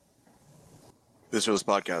Visuals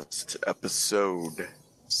Podcast, episode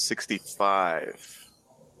 65.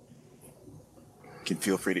 You can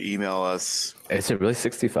feel free to email us. Is it really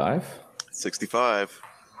 65? 65.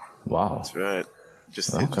 Wow. That's right.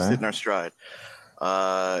 Just hitting our stride.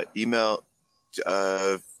 Email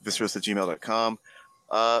viscerous@gmail.com.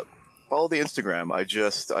 Follow the Instagram. I've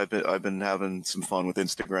been having some fun with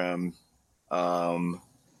Instagram.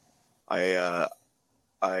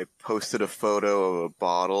 I posted a photo of a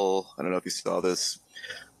bottle. I don't know if you saw this.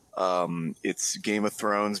 It's Game of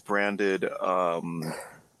Thrones branded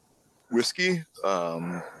whiskey.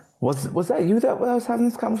 Was that you that I was having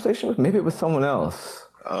this conversation with? Maybe it was someone else.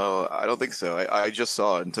 Oh, I don't think so. I just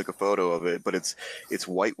saw it and took a photo of it, but it's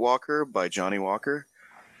White Walker by Johnny Walker.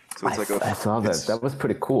 So it's I saw that. That was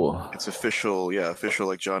pretty cool. It's official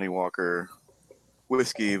like Johnny Walker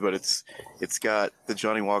whiskey, but it's got the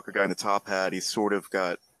Johnny Walker guy in the top hat. He's sort of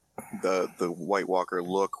got the White Walker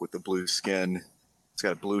look with the blue skin. It's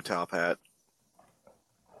got a blue top hat.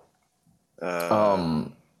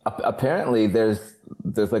 Apparently there's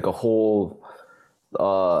like a whole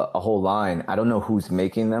line. I don't know who's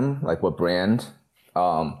making them, like what brand.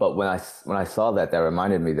 But when I saw that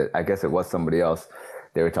reminded me that I guess it was somebody else.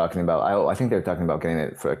 They were talking about. I think they were talking about getting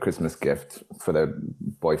it for a Christmas gift for their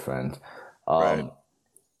boyfriend. Right.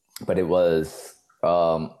 But it was,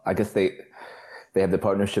 I guess they have the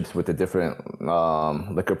partnerships with the different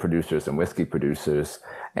liquor producers and whiskey producers,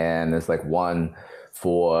 and there's like one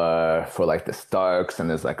for like the Starks, and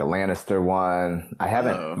there's like a Lannister one. I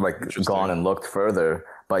haven't gone and looked further,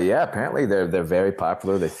 but yeah, apparently they're very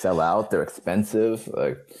popular. They sell out. They're expensive.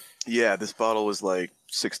 Yeah, this bottle was like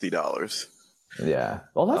 $60. Yeah,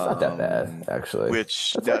 well, that's not that bad actually.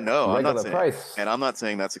 Which that's I'm not saying, price. And I'm not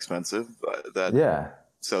saying that's expensive.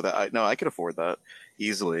 So that I could afford that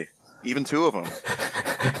easily, even two of them,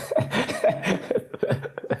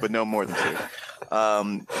 but no more than two.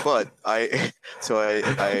 But I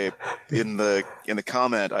in the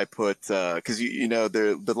comment I put because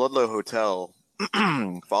the Ludlow Hotel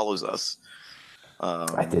follows us.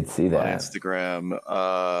 I did see that on Instagram,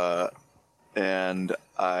 and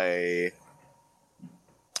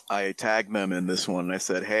I tagged them in this one. And I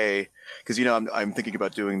said, hey, because I'm thinking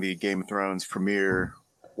about doing the Game of Thrones premiere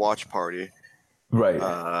watch party. Right.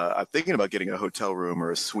 I'm thinking about getting a hotel room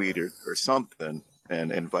or a suite or something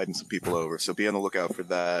and inviting some people over. So be on the lookout for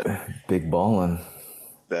that. Big ballin'.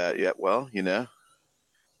 That, yeah, well,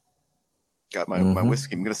 got my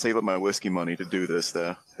whiskey. I'm going to save up my whiskey money to do this,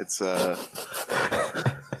 though. It's,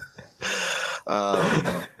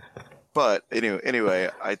 but anyway,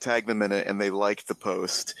 I tagged them in it and they liked the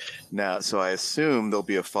post now. So I assume there'll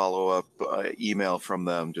be a follow-up email from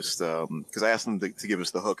them just because I asked them to give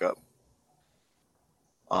us the hookup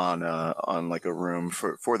on like a room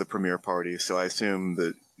for the premiere party. So I assume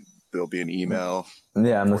that there'll be an email.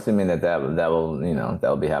 Yeah, I'm assuming that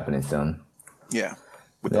will be happening soon. Yeah,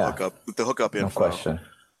 with the hookup info. No question.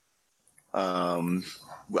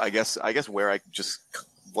 I guess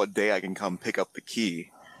what day I can come pick up the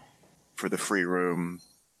key for the free room.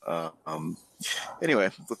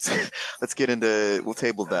 Anyway, let's get into. We'll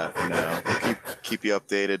table that for now. We'll keep you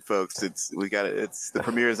updated, folks. The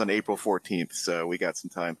premiere is on April 14th, so we got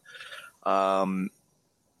some time.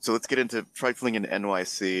 So let's get into trifling in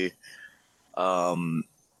NYC.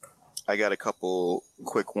 I got a couple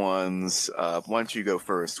quick ones. Why don't you go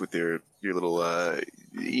first with your little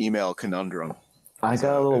email conundrum? I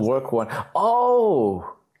got a little work one.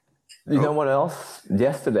 Oh. You know what else?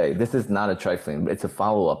 Yesterday, this is not a trifling, but it's a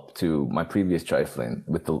follow-up to my previous trifling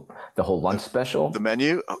with the whole lunch special. The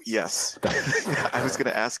menu? Oh, yes. I was gonna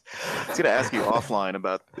ask you offline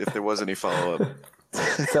about if there was any follow-up.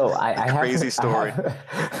 So I crazy story.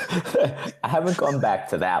 I haven't gone back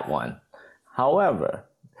to that one. However,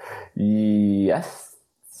 yes,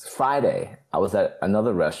 Friday I was at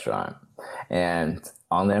another restaurant, and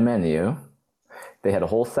on their menu, they had a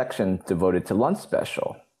whole section devoted to lunch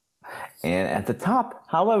special. And at the top,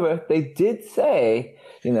 however, they did say,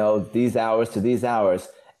 these hours to these hours,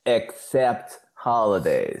 except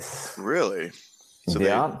holidays. Really? So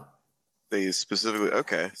yeah. They specifically,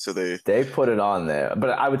 okay. So they put it on there.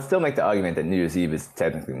 But I would still make the argument that New Year's Eve is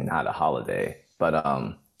technically not a holiday. But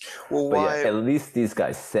why? Yeah, at least these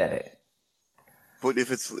guys said it. But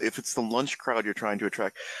if it's the lunch crowd you're trying to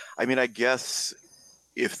attract, I mean, I guess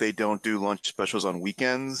if they don't do lunch specials on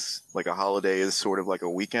weekends, like a holiday is sort of like a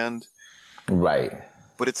weekend. Right.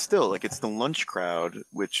 But it's still like it's the lunch crowd,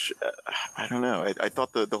 which I don't know. I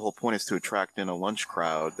thought the whole point is to attract in a lunch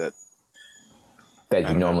crowd that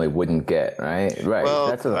you normally wouldn't get, right? Right.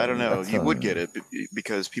 Well, I don't know. You would get it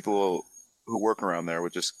because people who work around there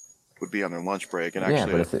would be on their lunch break and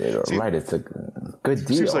actually. Yeah, but it's good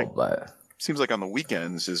Seems deal, like but on the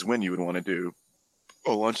weekends is when you would want to do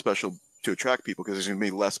a lunch special to attract people because there's going to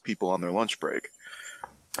be less people on their lunch break.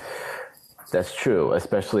 that's true,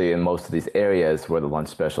 especially in most of these areas where the lunch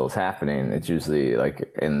special is happening. It's usually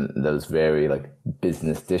like in those very like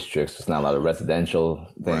business districts. There's not a lot of residential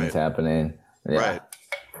things happening. Yeah. Right.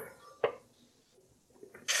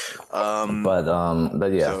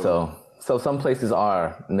 But yeah, so some places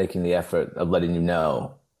are making the effort of letting you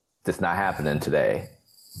know it's not happening today.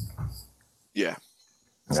 Yeah.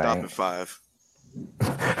 Stop at 5.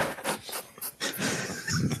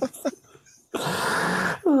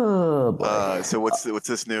 Oh, boy. So what's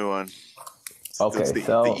this new one? Okay,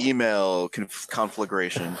 the email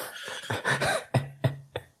conflagration.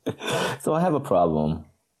 So I have a problem.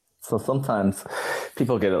 So sometimes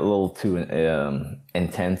people get a little too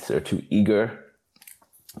intense or too eager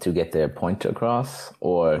to get their point across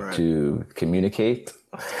or to communicate.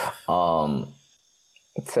 So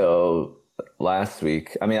last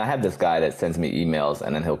week, I mean, I have this guy that sends me emails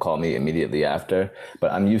and then he'll call me immediately after,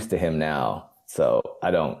 but I'm used to him now. So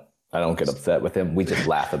I don't get upset with him. We just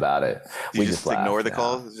laugh about it. We just ignore the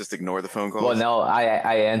calls? Just ignore the phone calls? Well, no,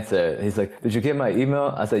 I answer. He's like, "Did you get my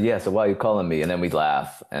email?" I said, "Yeah." So why are you calling me? And then we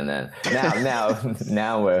laugh. And then now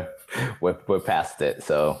we're past it.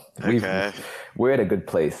 So we're at a good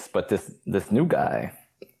place. But this new guy,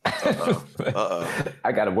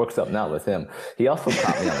 I got to work something out with him. He also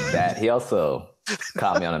caught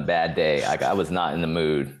me on a bad day. I was not in the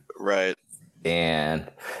mood. Right. And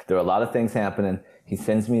there are a lot of things happening. He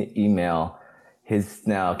sends me an email.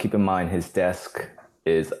 Now, keep in mind, his desk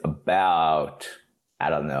is about,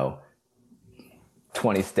 I don't know,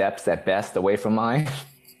 20 steps at best away from mine.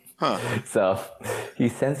 Huh. So he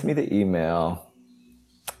sends me the email,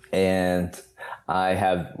 and I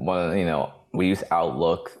have we use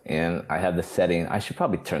Outlook, and I have the setting. I should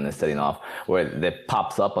probably turn this setting off where it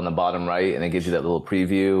pops up on the bottom right and it gives you that little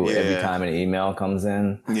preview every time an email comes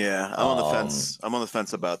in. Yeah, I'm on the fence. I'm on the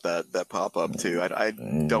fence about that pop up too. I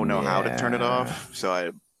don't know how to turn it off.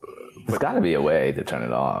 So there's got to be a way to turn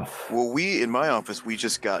it off. Well, in my office, we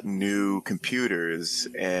just got new computers,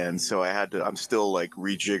 and so I'm still like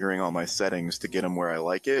rejiggering all my settings to get them where I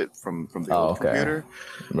like it from the old computer.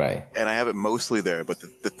 Right. And I have it mostly there, but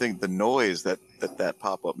the noise that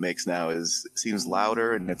pop-up makes now seems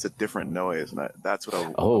louder, and it's a different noise, and that's what I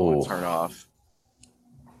want to turn off.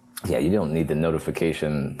 Yeah, you don't need the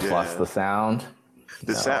notification plus the sound.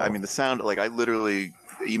 The sound, like I literally...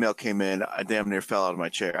 The email came in, I damn near fell out of my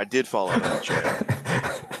chair. I did fall out of my chair.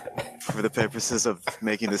 For the purposes of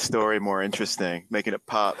making the story more interesting, making it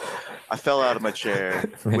pop. I fell out of my chair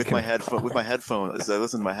with my headphones. As I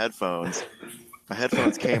listened to my headphones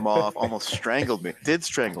came off, almost strangled me. Did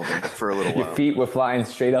strangle me for a little while. Your feet were flying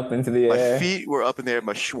straight up into the air. My feet were up in the air.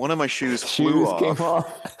 One of my shoes flew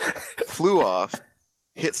off,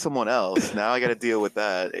 hit someone else. Now I got to deal with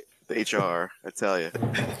that. The HR, I tell you.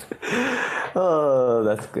 Oh,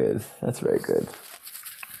 that's good. That's very good.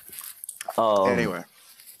 Anyway.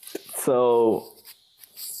 So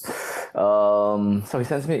he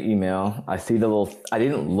sends me an email. I see I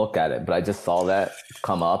didn't look at it, but I just saw that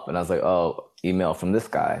come up and I was like, oh, email from this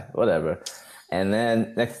guy, whatever. And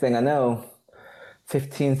then next thing I know,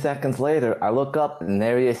 15 seconds later, I look up and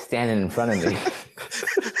there he is standing in front of me.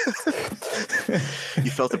 You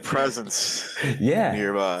felt a presence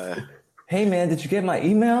nearby. Hey man, did you get my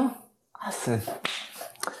email? I said,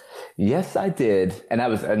 yes, I did.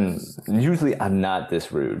 And usually I'm not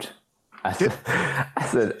this rude. I said,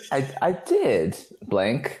 I did,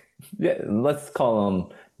 blank. Yeah, let's call him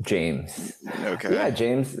James. Okay. Yeah,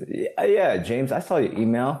 James. Yeah, James, I saw your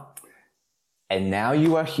email. And now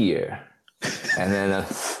you are here. And then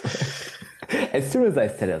as soon as I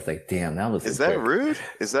said it, I was like, damn, that was... Is that rude?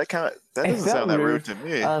 Is that kind of... That doesn't sound that rude to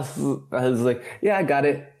me. I was like, yeah, I got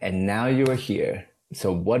it. And now you are here.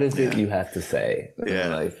 So what is it you have to say? Yeah.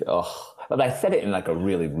 And like, but I said it in like a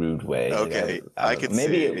really rude way. Okay. I could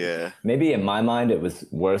maybe see, Maybe in my mind it was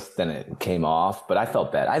worse than it came off, but I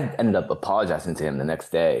felt bad. I ended up apologizing to him the next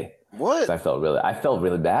day. What? I felt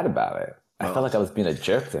really bad about it. I felt like I was being a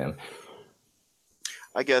jerk to him.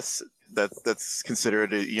 I guess that's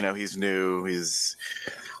considered, he's new.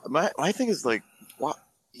 My thing is like, what?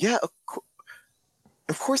 Yeah,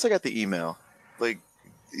 of course I got the email. Like,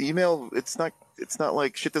 email, it's not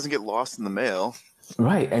like shit doesn't get lost in the mail.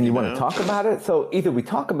 Right, and you want to talk about it? So either we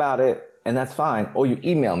talk about it, and that's fine, or you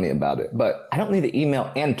email me about it. But I don't need to email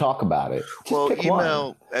and talk about it. Just pick email,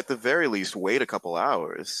 one. At the very least, wait a couple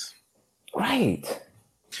hours. Right.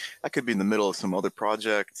 I could be in the middle of some other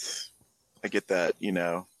project. I get that,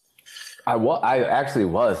 I actually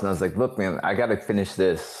was, and I was like, look, man, I got to finish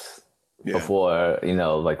this Yeah. before,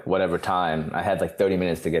 like whatever time. I had like 30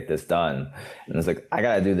 minutes to get this done. And it's like, I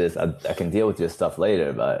got to do this. I can deal with your stuff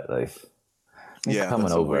later, but like, I'm Yeah, coming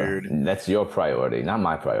that's a over. weird. That's your priority, not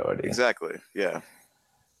my priority. Exactly. Yeah.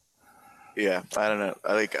 Yeah. I don't know.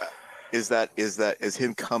 I like. Is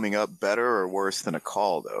him coming up better or worse than a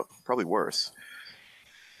call though? Probably worse.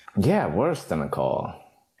 Yeah, worse than a call.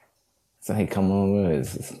 So he come over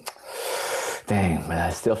is dang, man, I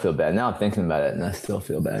still feel bad. Now I'm thinking about it and I still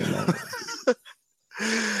feel bad about it.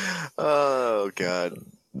 Oh God.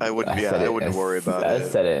 I wouldn't worry about I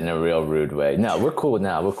it. said it in a real rude way. No, we're cool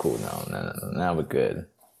now. We're cool now. No. Now we're good.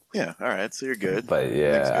 Yeah, all right, so you're good. But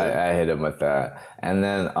yeah, I hit him with that. And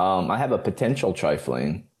then I have a potential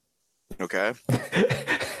trifling. Okay.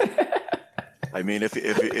 I mean, if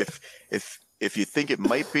you think it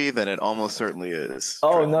might be, then it almost certainly is.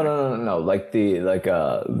 Oh no! Like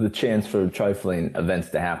the chance for trifling events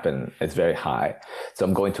to happen is very high. So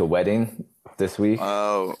I'm going to a wedding this week.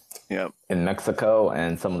 Oh, yeah. In Mexico,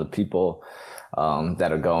 and some of the people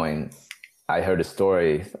that are going, I heard a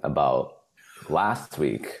story about last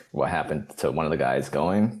week what happened to one of the guys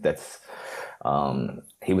going. That's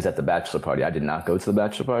he was at the bachelor party. I did not go to the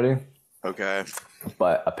bachelor party. Okay.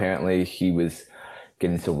 But apparently he was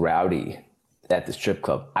getting so rowdy at the strip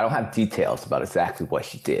club. I don't have details about exactly what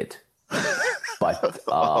he did. But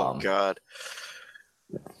oh God.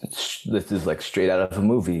 This is like straight out of a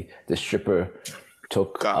movie. The stripper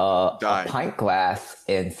took a pint glass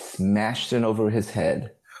and smashed it over his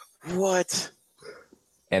head. What?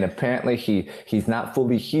 And apparently he's not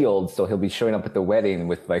fully healed, so he'll be showing up at the wedding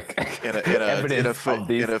with like evidence of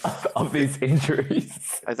these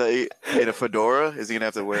injuries. I thought in a fedora, is he gonna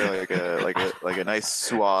have to wear like a nice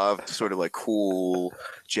suave, sort of like cool,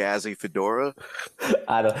 jazzy fedora?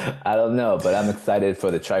 I don't know, but I'm excited for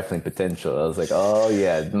the trifling potential. I was like, oh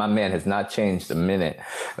yeah, my man has not changed a minute.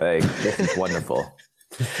 Like this is wonderful.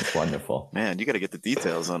 This is wonderful. Man, you got to get the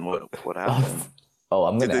details on what happened. Oh,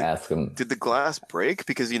 I'm going to ask him. Did the glass break?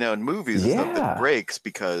 Because, in movies, stuff that breaks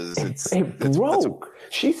because it broke.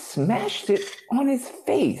 She smashed it on his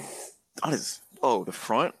face. On his, the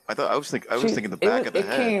front? I was thinking the back of the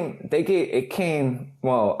head. It came,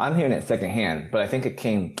 well, I'm hearing it secondhand, but I think it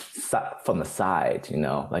came from the side,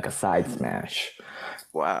 like a side smash.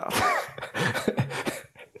 Wow.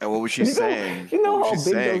 And what was she saying? What was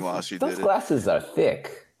she saying while she did it? Those glasses are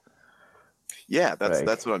thick. Yeah,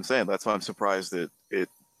 that's what I'm saying. That's why I'm surprised that it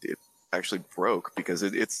actually broke, because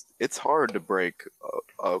it's hard to break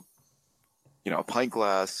a pint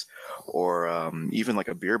glass or even like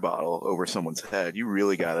a beer bottle over someone's head. You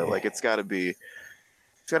really gotta it's gotta be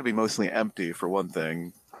mostly empty for one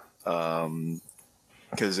thing,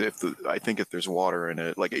 because I think if there's water in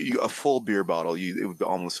it, like a full beer bottle, it would be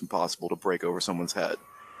almost impossible to break over someone's head.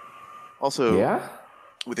 Also,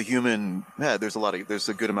 with a human head, there's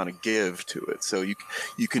a good amount of give to it, so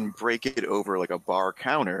you can break it over like a bar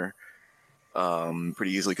counter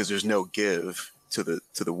pretty easily, because there's no give to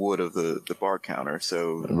the wood of the bar counter.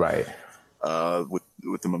 So right,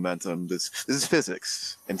 with the momentum, this is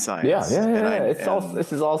physics and science. Yeah.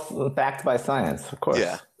 This is all backed by science, of course.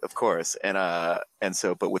 Yeah, of course. And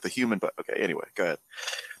so, but with a human, okay. Anyway, go ahead.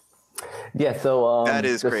 Yeah, so that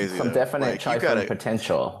is crazy. Some definite trifling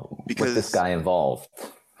potential with this guy involved.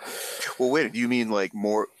 Well, wait, you mean like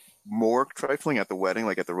more trifling at the wedding,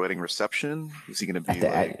 like at the wedding reception? Is he going to be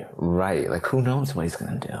right? Like, who knows what he's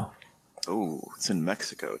going to do? Oh, it's in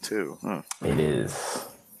Mexico too. Huh. It is.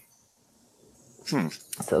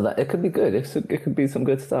 So that it could be good. It could be some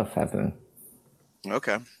good stuff happening.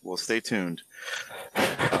 Okay, well, stay tuned.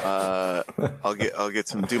 I'll get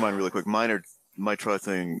some. Do mine really quick. My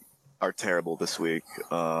trifling are terrible this week.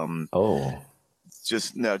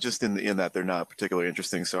 Just in that they're not particularly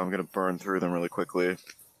interesting, so I'm going to burn through them really quickly.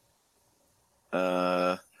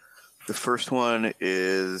 The first one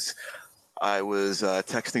is I was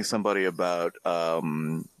texting somebody about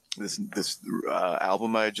this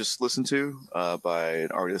album I just listened to by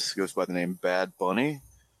an artist who goes by the name Bad Bunny.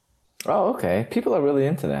 Oh, okay. People are really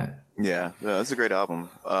into that. Yeah, that's a great album.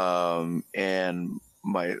 And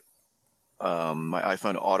my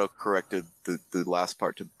iPhone auto corrected the last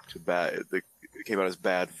part to bad. It came out as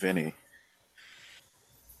Bad Vinny.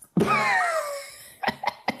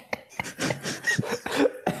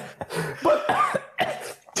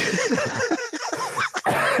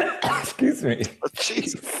 Excuse me. Oh,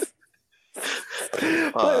 jeez.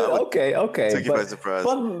 Okay. Took you by surprise.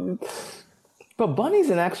 But Bunny's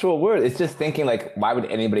an actual word. It's just thinking like, why would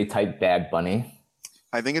anybody type Bad Bunny?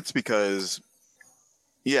 I think it's because,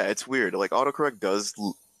 it's weird. Like autocorrect does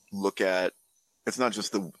look at it's not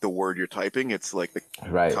just the word you're typing. It's like the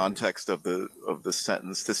Right. context of the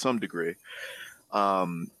sentence to some degree.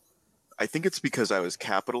 I think it's because I was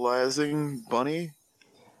capitalizing bunny.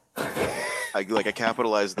 I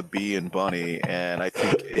capitalized the B in bunny, and I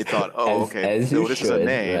think it thought, oh, okay, as so you this is a should,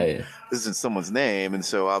 name. right? This isn't someone's name, and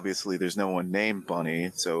so obviously there's no one named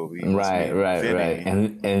Bunny, so he must Right, mean right, right.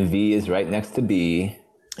 Vinny. And V is right next to B.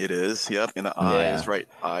 It is, yep, and the Yeah,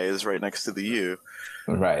 I is right next to the U.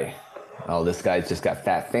 right. Oh, this guy just got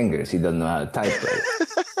fat fingers. He doesn't know how to type right.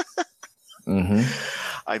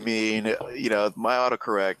 I mean, my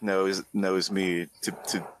autocorrect knows me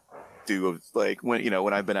to do like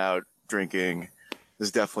when I've been out drinking.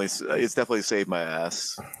 It's definitely saved my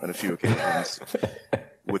ass on a few occasions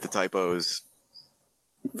with the typos.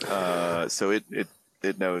 So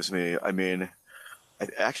it knows me. I mean,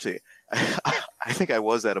 I think I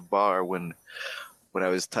was at a bar when I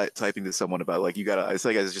was typing to someone about like it's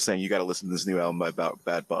like I was just saying you got to listen to this new album about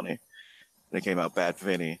Bad Bunny, and it came out Bad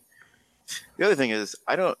Vinny. The other thing is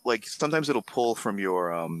I don't like sometimes it'll pull from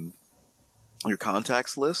your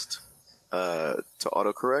contacts list to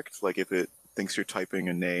autocorrect, like if it thinks you're typing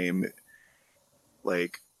a name,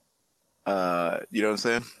 like you know what I'm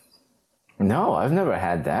saying? No, I've never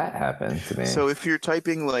had that happen to me. So if you're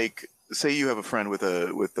typing like, say you have a friend with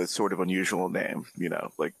a sort of unusual name,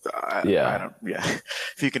 like I don't,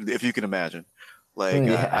 if you can imagine, like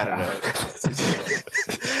I don't know.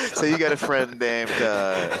 So you got a friend named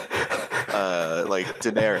like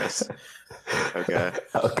Daenerys, okay?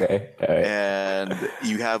 Okay, all right. And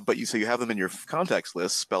you have them in your contacts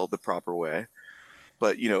list spelled the proper way,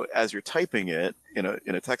 but as you're typing it in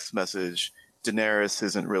a text message, Daenerys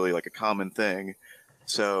isn't really like a common thing.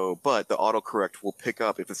 So, but the autocorrect will pick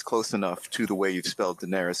up if it's close enough to the way you've spelled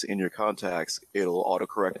Daenerys in your contacts. It'll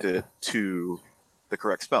autocorrect it to the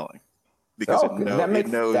correct spelling because it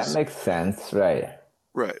knows that makes sense, right?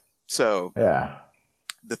 Right. So yeah,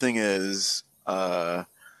 the thing is, I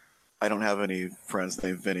don't have any friends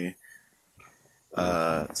named Vinny,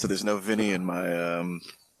 so there's no Vinny in my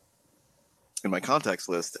contacts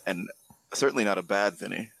list, and certainly not a Bad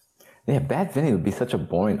Vinny. Yeah, Bad Vinny would be such a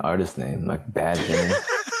boring artist name, like Bad Vinny.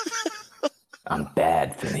 I'm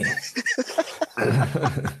Bad Vinny.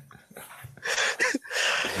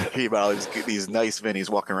 He about these nice Vinnies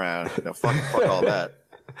walking around. Fuck all that.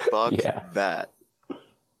 Fuck that.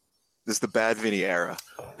 This is the Bad Vinny era.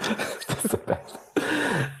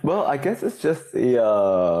 Well, I guess it's just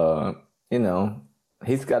the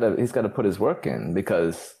he's got to put his work in,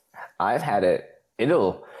 because I've had it.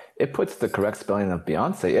 It puts the correct spelling of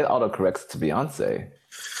Beyonce. It autocorrects to Beyonce.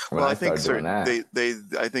 Well, I think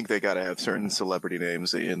I think they got to have certain celebrity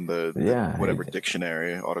names in the whatever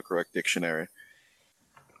dictionary, autocorrect dictionary.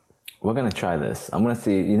 We're gonna try this. I'm gonna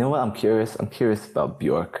see. You know what? I'm curious. I'm curious about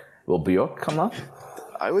Bjork. Will Bjork come up?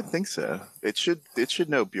 I would think so. It should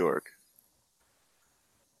know Bjork.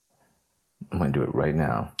 I'm gonna do it right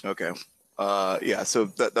now. Okay. Yeah. So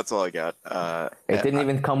that's all I got. It didn't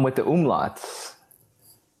even come with the umlauts.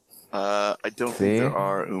 I don't think there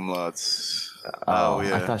are umlauts. Oh,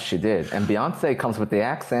 yeah. I thought she did. And Beyonce comes with the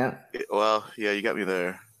accent. Well, yeah, you got me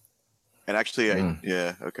there. And actually,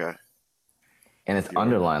 yeah, okay. And it's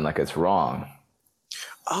underlined like it's wrong.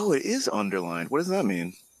 Oh, it is underlined. What does that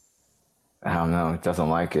mean? I don't know. It doesn't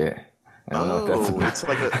like it. I don't know if that's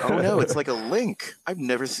it's like a link. I've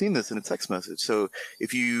never seen this in a text message. So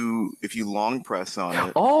if you long press on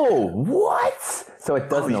it. Oh, what? So it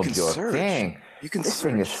does know Bjork. Search. Dang. You can this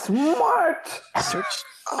search. Thing is smart. Search.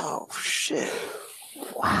 Oh shit!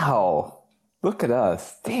 Wow! Look at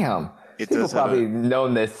us. Damn. People probably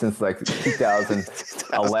known this since like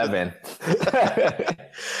 2011.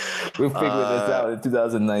 We figured this out in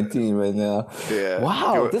 2019 right now. Yeah.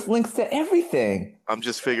 Wow! This links to everything. I'm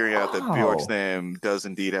just figuring out that Bjork's name does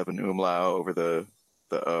indeed have an umlaut over the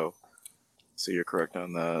O. So you're correct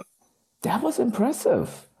on that. That was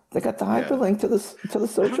impressive. They got the hyperlink to the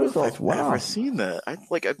search results. Wow! I've never seen that.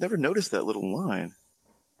 I've never noticed that little line.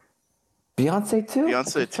 Beyonce too.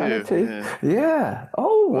 Beyonce too. Yeah.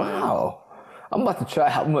 Oh wow! I'm about to try.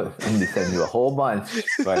 I'm gonna be sending you a whole bunch,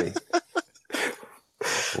 buddy.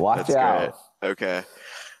 Watch out. Great. Okay.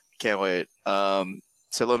 Can't wait. So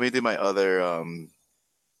let me do my other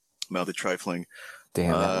trifling.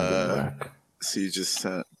 Damn, that one didn't work. So you just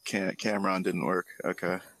sent Cameron didn't work.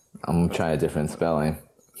 Okay. I'm gonna try a different spelling.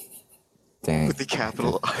 Dang. With the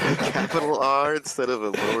capital R instead of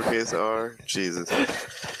a lowercase r. Jesus.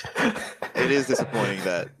 It is disappointing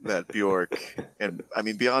that Bjork, and I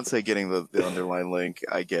mean Beyonce getting the underline link,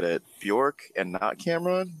 I get it. Bjork and not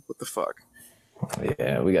Cameron? What the fuck?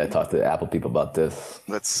 Yeah, we gotta talk to the Apple people about this.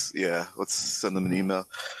 Let's send them an email.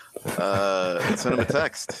 Send him a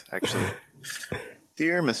text, actually.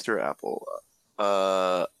 Dear Mr. Apple,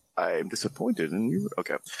 I'm disappointed in you.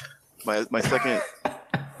 Okay. My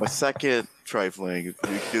second trifling, we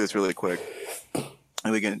can do this really quick,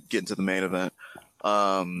 and we can get into the main event.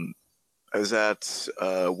 I was at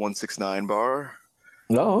 169 Bar.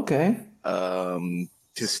 Oh, okay.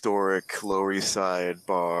 Historic Lower East Side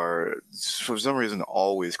bar. For some reason,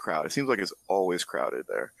 always crowded. It seems like it's always crowded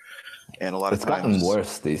there, and a lot It's of times gotten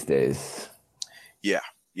worse these days. Yeah,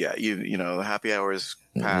 you know the happy hours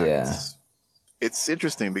packed. Yeah. It's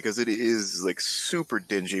interesting because it is like super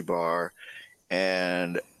dingy bar,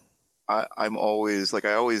 and I'm always like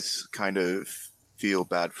I always kind of feel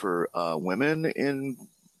bad for women in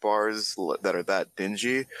bars that are that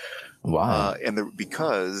dingy. Why? And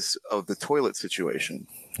because of the toilet situation.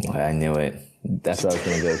 I knew it. That's where I was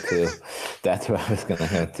going to go to. That's where I was going to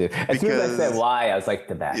go to. As soon as I said why, I was like,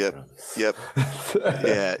 the bathrooms. Yep.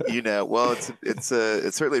 Yeah. Well, it's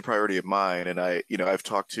certainly a priority of mine. And I've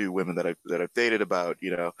talked to women that I've dated about,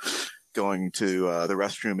 going to the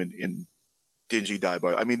restroom in dingy dive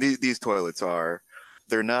bar. I mean, these toilets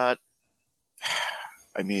they're not,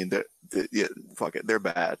 I mean, fuck it. They're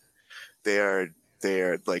bad. They are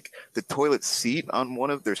like the toilet seat on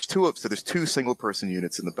one of there's two single person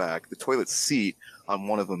units in the back. The toilet seat on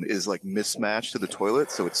one of them is like mismatched to the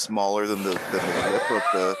toilet, so it's smaller than the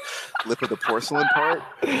lip of the porcelain part.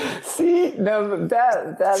 See, no,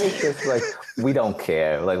 that is just like we don't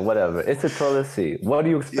care. Like whatever, it's a toilet seat. What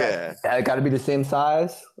do you expect? Yeah. It got to be the same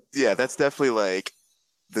size. Yeah, that's definitely like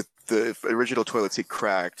the original toilet seat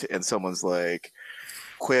cracked, and someone's like,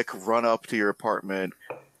 "Quick, run up to your apartment."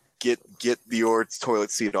 Get your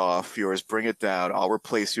toilet seat off yours, bring it down. I'll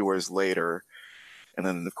replace yours later. And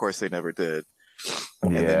then, of course, they never did.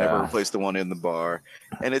 And they never replaced the one in the bar.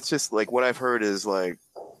 And it's just like what I've heard is like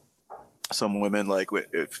some women like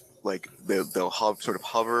if like they'll sort of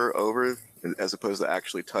hover over as opposed to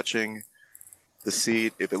actually touching the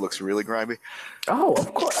seat if it looks really grimy. Oh,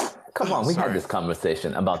 of course. Come on, we had this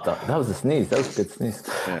conversation about that was a sneeze. That was a good sneeze.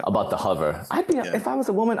 Yeah. About the hover. If I was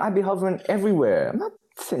a woman, I'd be hovering everywhere. I'm not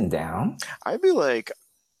sitting down. I'd be like,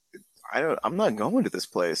 I'm not going to this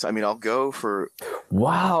place. I mean, I'll go for.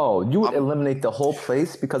 Wow, you would eliminate the whole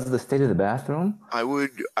place because of the state of the bathroom? I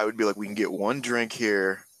would be like, we can get one drink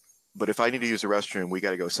here, but if I need to use the restroom, we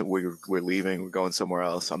got to go. So we're leaving. We're going somewhere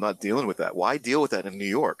else. I'm not dealing with that. Why deal with that in New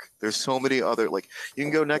York? There's so many other you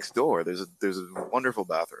can go next door. There's a wonderful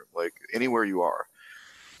bathroom like anywhere you are.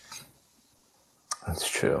 That's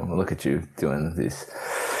true. Look at you doing these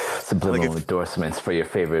subliminal endorsements for your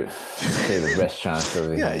favorite restaurants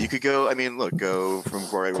over here. Yeah, you could go. I mean, look, go from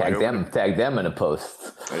where tag them in a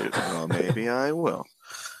post. Well, maybe I will.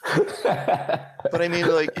 But I mean,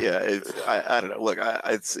 like, yeah, I don't know. Look,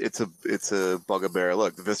 it's a bugaboo.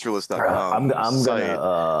 Look, the Visceralist.com. I'm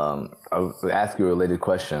gonna ask you a related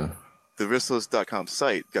question. The Visceralist.com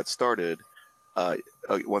site got started.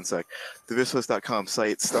 One sec. The Visceralist.com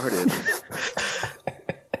site started.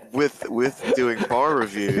 With doing bar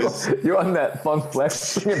reviews. You're on that funk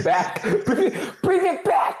flex. Bring it back. Bring it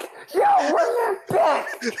back. Yo, bring it back.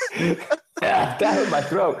 Yeah, that hurt my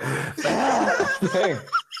throat. Dang.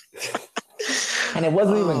 And it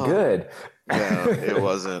wasn't even good. No, it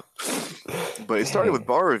wasn't. But it started with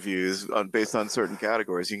bar reviews based on certain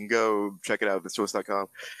categories. You can go check it out at thesource.com.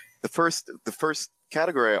 The first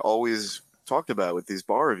category I always talked about with these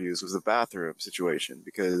bar reviews was the bathroom situation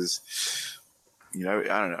because I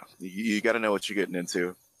don't know. You got to know what you're getting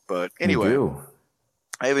into. But anyway,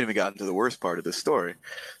 I haven't even gotten to the worst part of this story.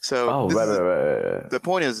 So right. The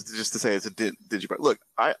point is just to say it's a dingy bar. Look,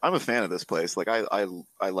 I'm a fan of this place. Like I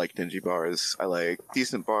like dingy bars. I like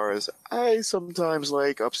decent bars. I sometimes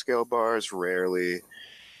like upscale bars, rarely,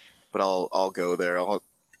 but I'll go there. I'll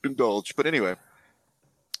indulge. But anyway,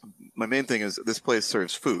 my main thing is this place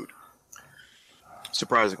serves food.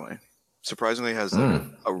 Surprisingly has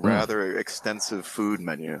a rather extensive food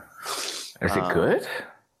menu. Is it good?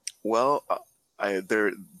 Well,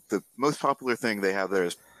 the most popular thing they have there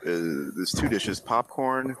is there's two dishes: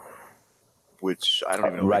 popcorn, which I don't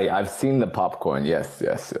even know. Right, I've seen the popcorn. Yes.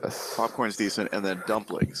 Popcorn's decent, and then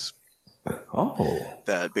dumplings. Oh.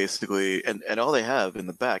 That basically, and all they have in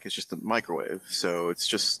the back is just a microwave, so it's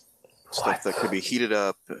just stuff that could be heated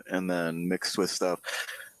up and then mixed with stuff,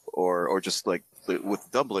 or just like.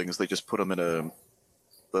 With dumplings, they just put them in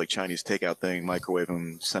a Chinese takeout thing, microwave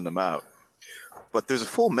them, send them out. But there's a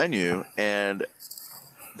full menu, and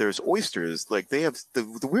there's oysters. Like they have the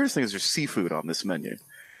weirdest thing is there's seafood on this menu,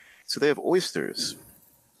 so they have oysters.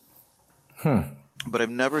 But I've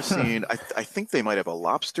never seen. I think they might have a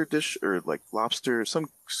lobster dish or like lobster, some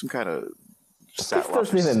kind of sat This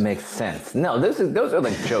doesn't even make sense. No, those are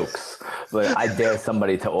like jokes. But I dare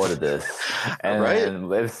somebody to order this, and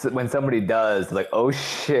when somebody does, like, oh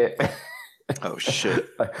shit. Oh shit!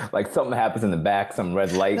 Like something happens in the back, some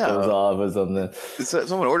red light goes off or something.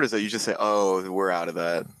 Someone orders that, you just say, "Oh, we're out of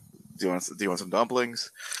that. Do you want some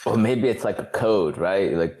dumplings?" Or maybe it's like a code,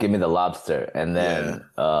 right? Like, give me the lobster, and then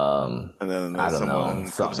and then I don't know.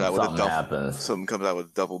 comes out with something comes out with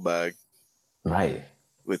a duffel bag, right?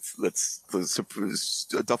 With a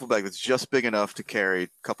duffel bag that's just big enough to carry a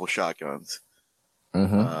couple shotguns.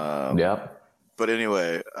 Mm-hmm. Yep. But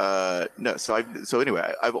anyway, no. So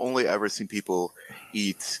anyway, I've only ever seen people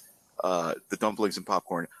eat the dumplings and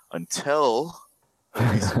popcorn until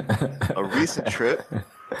a recent trip.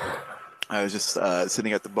 I was just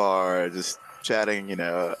sitting at the bar, just chatting. You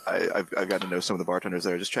know, I've got to know some of the bartenders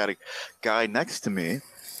there. Just chatting. Guy next to me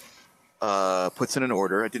puts in an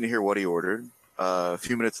order. I didn't hear what he ordered. A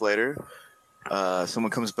few minutes later, someone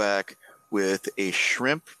comes back with a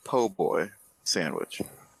shrimp po' boy sandwich.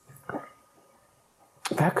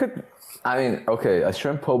 That could, I mean, okay, a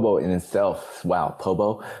shrimp po' boy in itself, wow, po'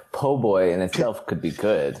 boy in itself could be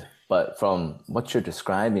good, but from what you're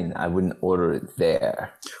describing, I wouldn't order it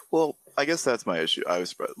there. Well, I guess that's my issue. I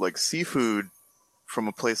was like, seafood from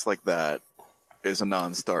a place like that is a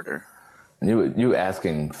non-starter. You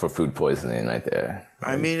asking for food poisoning right there.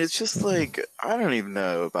 I mean, it's just like, I don't even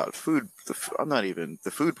know about food. The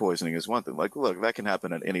food poisoning is one thing. Like, look, that can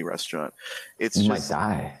happen at any restaurant. You might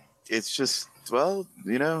die. It's just, well,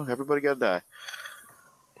 you know, everybody gotta die.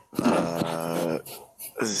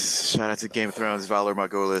 Shout out to Game of Thrones, Valar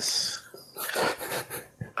Morghulis.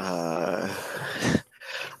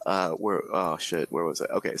 Where was I?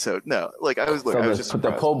 Okay, so no, like I was just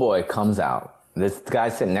surprised. The po' boy comes out. This guy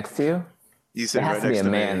sitting next to you. You said right next to me. There has to be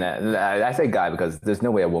a man that I say guy because there's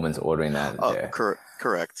no way a woman's ordering that.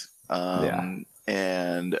 Correct.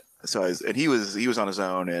 And so he was on his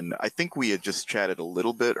own, and I think we had just chatted a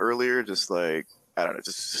little bit earlier, just like, I don't know,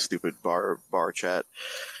 just stupid bar chat.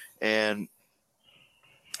 And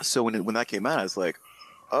so when that came out, I was like,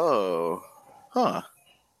 oh, huh.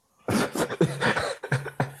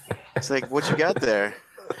 It's like, what you got there?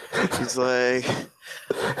 He's like,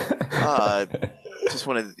 I just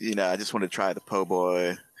wanted to try the po'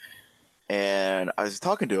 boy. And I was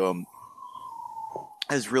talking to him.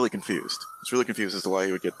 I was really confused. I was really confused as to why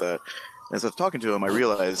he would get that. As I was talking to him, I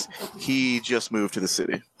realized he just moved to the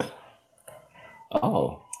city.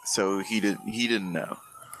 Oh. So he didn't know.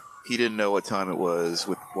 He didn't know what time it was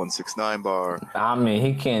with 169 bar. I mean,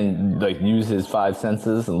 he can like use his five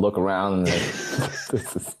senses and look around and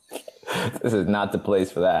like, this is not the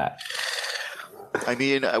place for that. I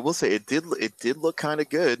mean, I will say it did look kind of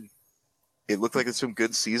good. It looked like there's some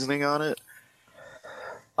good seasoning on it.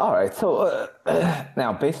 All right. So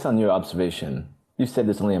now, based on your observation, you said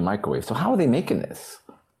there's only a microwave. So how are they making this?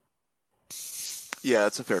 Yeah,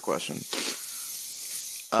 that's a fair question.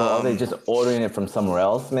 So are they just ordering it from somewhere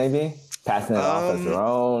else, maybe? Passing it off as their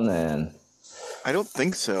own? And I don't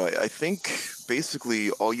think so. I think basically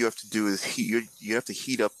all you have to do is you have to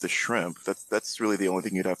heat up the shrimp. That's really the only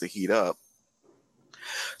thing you'd have to heat up.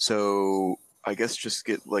 So I guess just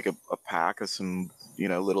get like a pack of some, you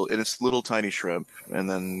know, little tiny shrimp, and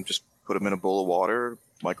then just put them in a bowl of water,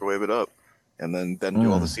 microwave it up, and then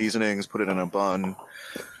do all the seasonings, put it in a bun,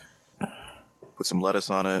 put some lettuce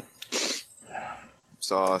on it,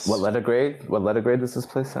 sauce. What letter grade does this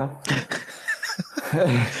place have?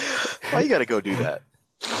 Why you gotta go do that?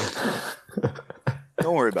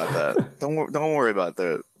 Don't worry about that. Don't worry about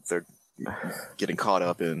they're getting caught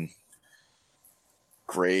up in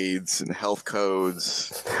grades and health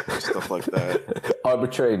codes, stuff like that.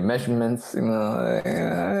 Arbitrary measurements, you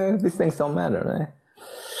know, these things don't matter, right?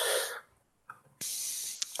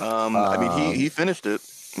 I mean, he finished it.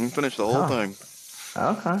 He finished the whole thing.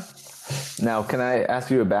 Okay. Now, can I ask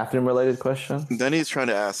you a bathroom-related question? Then he's trying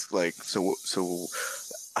to ask, like, so.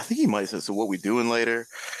 I think he might have said, "So what we doing later?"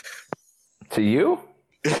 To you?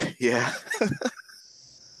 Yeah.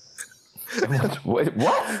 What?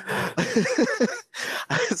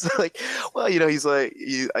 It's like, well, you know, he's like,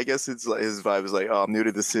 I guess it's like his vibe is like, oh, I'm new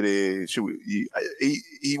to the city. Should we?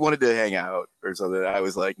 He wanted to hang out or something. I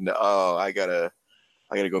was like, no, I gotta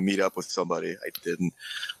go meet up with somebody. I didn't,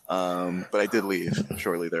 but I did leave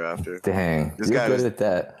shortly thereafter. Dang, you're good at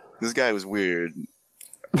that. This guy was weird.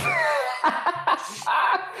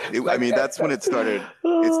 I mean, that's when it started.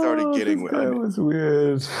 It started getting weird. That was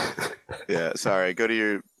weird. Yeah, sorry. Go to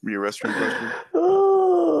your restroom question.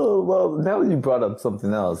 Oh well, now you brought up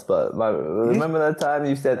something else, but remember that time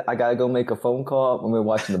you said, I gotta go make a phone call when we were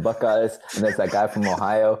watching the Buckeyes, and there's that guy from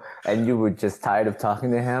Ohio, and you were just tired of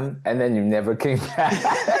talking to him, and then you never came back?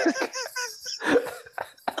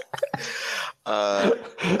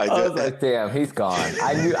 I was like, damn, he's gone.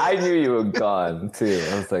 I knew you were gone, too.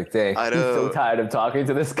 I was like, dang, he's so tired of talking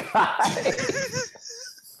to this guy.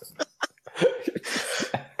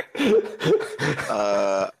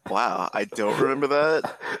 Wow, I don't remember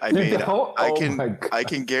that. I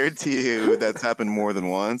can guarantee you that's happened more than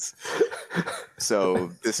once.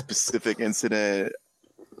 So this specific incident,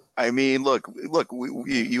 I mean, look,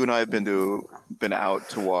 you and I have been out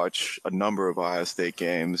to watch a number of Ohio State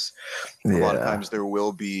games. A lot of times there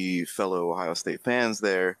will be fellow Ohio State fans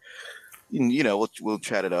there. You know, we'll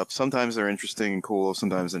chat it up. Sometimes they're interesting and cool.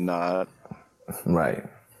 Sometimes they're not. Right.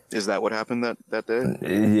 Is that what happened that day?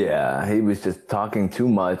 Yeah, he was just talking too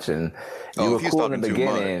much, and you were cool in the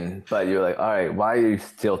beginning, but you're like, all right, why are you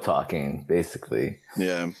still talking, basically?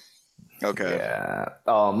 Yeah. Okay. Yeah.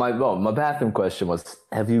 Oh, my bathroom question was,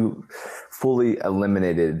 have you fully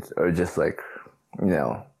eliminated or just like,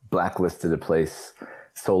 blacklisted a place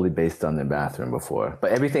solely based on their bathroom before?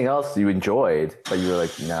 But everything else you enjoyed, but you were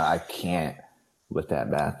like, no, I can't with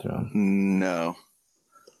that bathroom. No.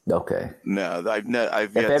 Okay. No, I've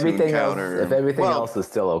yet to encounter. If everything else is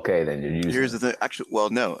still okay, then you're using. Here's the thing. Actually,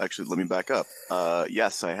 let me back up.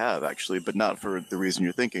 Yes, I have actually, but not for the reason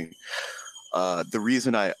you're thinking. The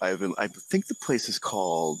reason I think the place is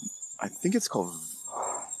called. I think it's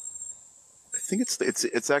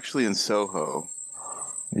actually in Soho.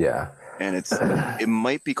 Yeah. And it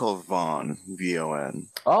might be called Vaughn, VON.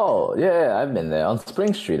 Oh yeah, I've been there on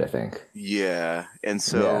Spring Street, I think. Yeah, and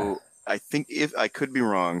so. Yeah. I think if I could be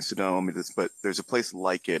wrong, so don't hold me this, but there's a place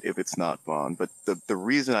like it if it's not Vaughn. But the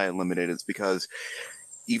reason I eliminated it is because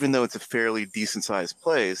even though it's a fairly decent sized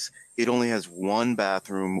place, it only has one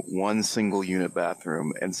bathroom, one single unit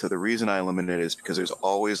bathroom. And so the reason I eliminated it is because there's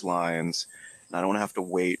always lines, and I don't have to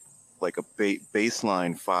wait like a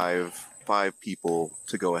baseline five people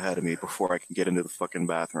to go ahead of me before I can get into the fucking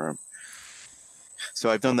bathroom. So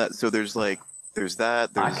I've done that. So there's that.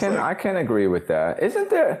 I can agree with that. Isn't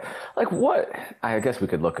there what? I guess we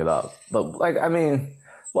could look it up. But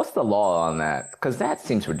what's the law on that? Because that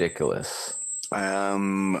seems ridiculous.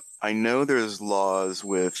 I know there's laws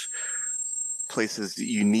with places that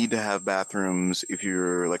you need to have bathrooms if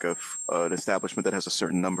you're like an establishment that has a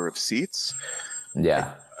certain number of seats.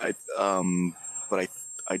 Yeah. But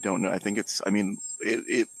I don't know. I think it's. I mean,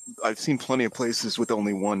 I've seen plenty of places with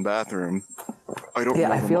only one bathroom.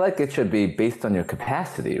 I feel like it should be based on your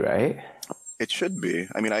capacity, right? It should be.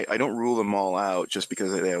 I mean, I don't rule them all out just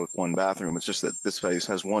because they have one bathroom. It's just that this place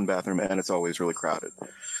has one bathroom and it's always really crowded.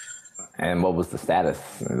 And what was the status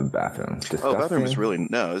of the bathroom? Disgusting? Oh, the bathroom was really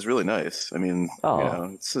nice. I mean,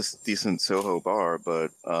 it's this decent Soho bar,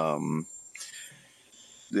 but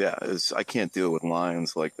yeah, I can't deal with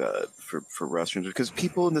lines like that for restrooms because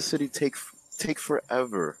people in the city take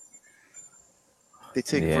forever. They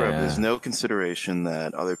take forever. There's no consideration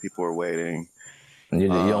that other people are waiting. You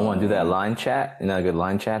don't want to do that line chat? You're not a good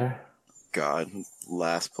line chatter? God,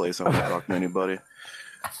 last place I want to talk to anybody.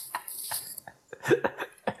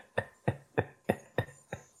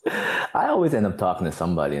 I always end up talking to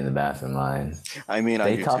somebody in the bathroom line. I mean,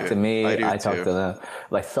 they talk to me, I talk to them.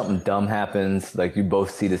 Like something dumb happens, like you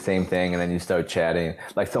both see the same thing, and then you start chatting.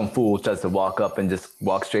 Like some fool tries to walk up and just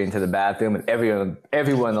walk straight into the bathroom, and everyone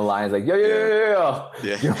in the line is like, yo.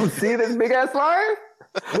 You don't see this big ass line?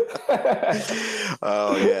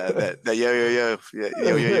 Oh yeah, that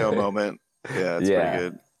yo moment. Yeah, it's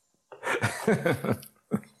pretty good.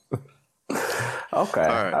 Okay.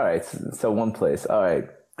 All right. So one place. All right.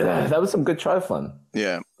 That was some good trifling.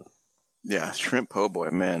 Yeah. Shrimp po' boy,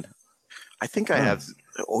 man. I think I have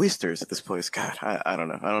oysters at this place. God, I don't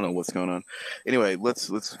know. I don't know what's going on. Anyway, let's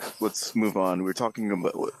move on. We were talking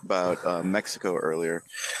about Mexico earlier.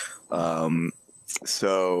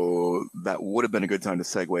 So that would have been a good time to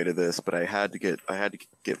segue to this, but I had to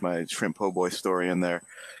get my shrimp po' boy story in there.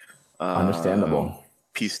 Understandable.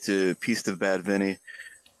 Peace to Bad Vinny.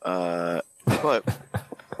 But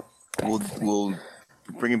we'll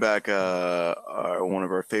bring back one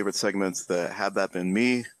of our favorite segments, the Had That Been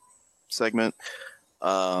Me segment.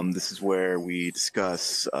 This is where we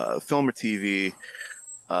discuss film or TV,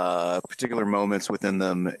 particular moments within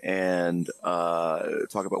them, and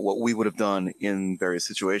talk about what we would have done in various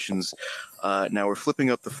situations. Now we're flipping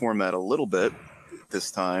up the format a little bit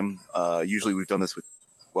this time. Usually we've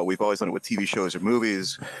always done it with TV shows or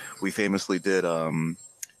movies. We famously did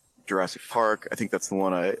Jurassic Park. I think that's the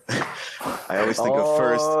one I always think of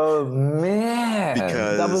first. Oh man,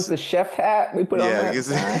 because that was the chef hat we put on that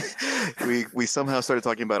because we somehow started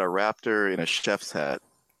talking about a raptor in a chef's hat,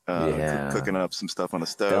 cooking up some stuff on the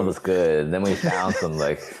stove. That was good. Then we found some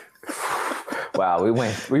like, wow, we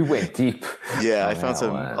went deep. Yeah, I found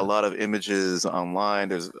a lot of images online.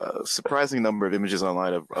 There's a surprising number of images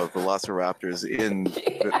online of velociraptors in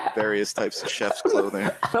various types of chef's clothing.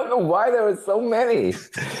 I don't know why there were so many,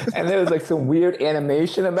 and there was like some weird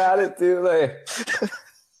animation about it too. Like,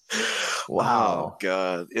 wow, oh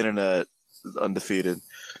god, internet is undefeated.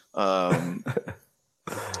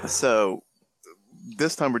 So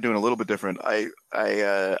this time we're doing a little bit different.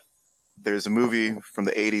 There's a movie from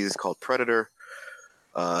the '80s called Predator.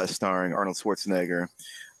 Starring Arnold Schwarzenegger,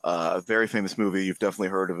 a very famous movie. You've definitely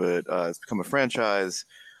heard of it. It's become a franchise,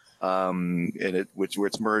 where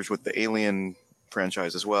it's merged with the Alien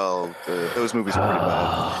franchise as well. Those movies are pretty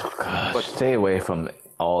bad. Oh gosh, but stay away from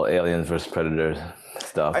all Aliens versus Predators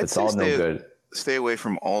stuff. It's all no good. Stay away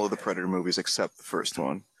from all of the Predator movies except the first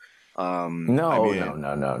one. No.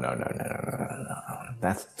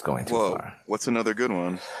 That's going too far. What's another good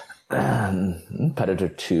one? Predator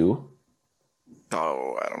 2.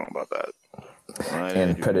 Oh, I don't know about that.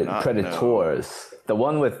 And Predators. The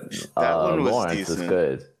one with Lawrence is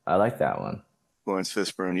good. I like that one. Lawrence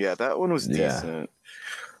Fishburne. Yeah, that one was decent. Yeah.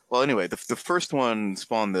 Well, anyway, the first one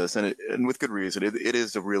spawned this, and with good reason. It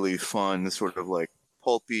is a really fun, sort of like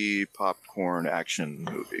pulpy popcorn action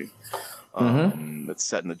movie. That's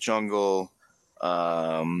set in the jungle.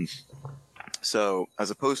 So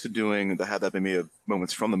as opposed to doing the Had That Been Me of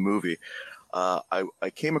moments from the movie,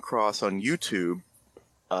 I came across on YouTube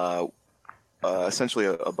essentially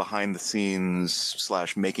a behind the scenes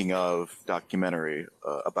 / making of documentary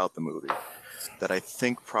about the movie that I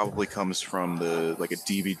think probably comes from a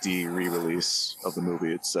DVD re-release of the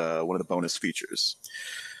movie. It's one of the bonus features.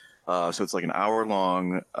 So it's like an hour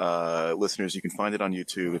long. Listeners, you can find it on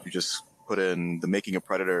YouTube if you just put in The Making of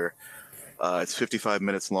Predator. It's 55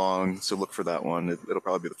 minutes long, so look for that one. It'll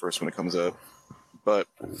probably be the first one that comes up. But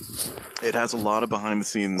it has a lot of behind the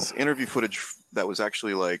scenes interview footage that was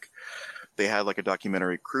actually like they had like a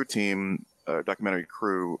documentary crew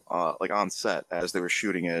like on set as they were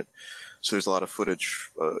shooting it. So there's a lot of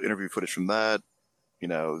footage, interview footage from that,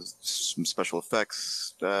 some special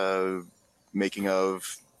effects, making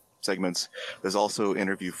of segments. There's also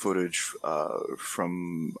interview footage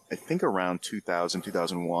from I think around 2000,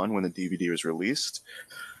 2001 when the DVD was released.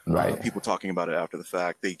 Right. People talking about it after the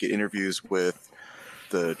fact. They get interviews with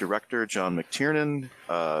the director, John McTiernan,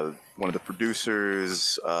 one of the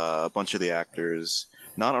producers, a bunch of the actors,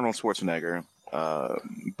 not Arnold Schwarzenegger.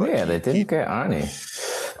 But yeah, they didn't get Arnie.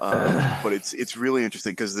 But it's really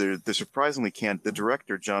interesting because they're surprisingly candid. The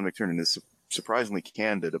director, John McTiernan, is surprisingly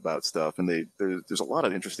candid about stuff, and there's a lot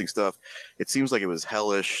of interesting stuff. It seems like it was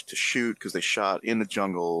hellish to shoot because they shot in the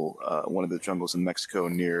jungle, one of the jungles in Mexico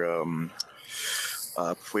near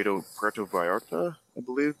Puerto Vallarta, I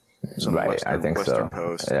believe. Right, I think Western so.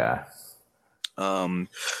 Coast. Yeah. So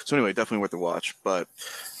anyway, definitely worth the watch. But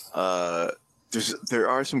there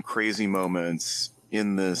are some crazy moments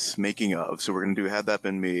in this making of. So we're gonna do Had That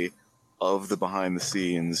Been Me of the behind the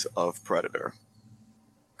scenes of Predator.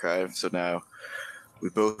 Okay, so now we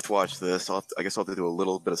both watched this. I guess I'll have to do a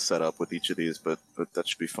little bit of setup with each of these, but that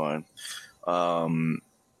should be fine.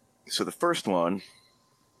 So the first one.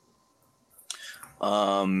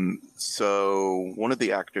 So one of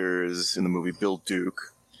the actors in the movie, Bill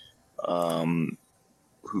Duke,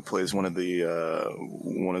 who plays one of the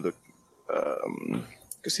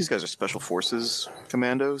I guess these guys are special forces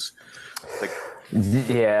commandos. Like,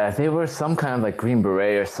 yeah, they were some kind of like Green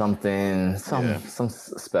Beret or something, some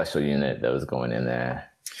special unit that was going in there.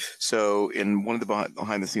 So in one of the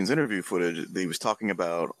behind the scenes interview footage, they was talking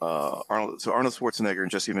about Arnold Schwarzenegger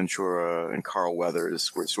and Jesse Ventura and Carl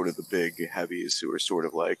Weathers were sort of the big heavies who were sort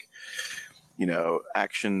of like,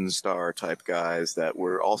 action star type guys that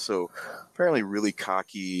were also apparently really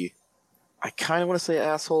cocky. I kind of want to say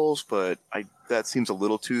assholes, but that seems a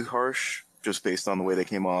little too harsh just based on the way they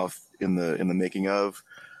came off in the making of.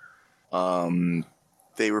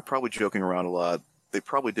 They were probably joking around a lot. They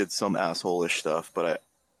probably did some asshole-ish stuff, but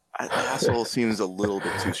asshole seems a little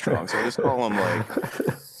bit too strong. So I just call them I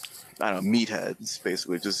don't know, meatheads,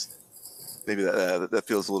 basically. Just maybe that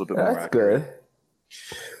feels a little bit more accurate. Good.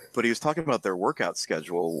 But he was talking about their workout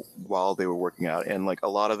schedule while they were working out, and like a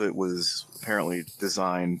lot of it was apparently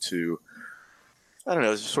designed to, I don't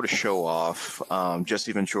know, just sort of show off.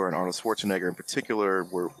 Jesse Ventura and Arnold Schwarzenegger in particular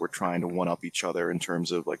were trying to one up each other in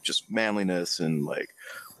terms of like just manliness and like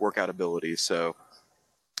workout ability. So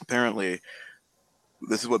apparently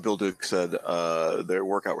this is what Bill Duke said their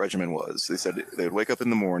workout regimen was. They said they'd wake up in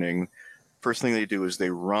the morning. First thing they do is they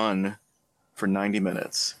run for 90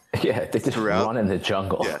 minutes. Yeah, they just run in the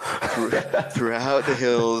jungle. Yeah, throughout the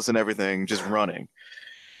hills and everything, just running.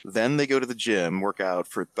 Then they go to the gym, work out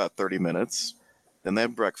for about 30 minutes. Then they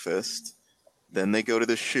have breakfast. Then they go to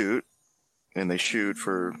the shoot, and they shoot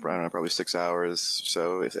for, I don't know, probably 6 hours.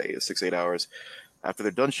 So if 8 hours. After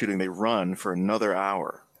they're done shooting, they run for another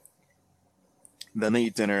hour. Then they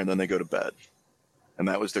eat dinner, and then they go to bed. And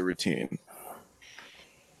that was their routine.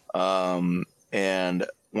 And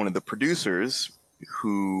one of the producers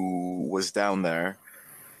who was down there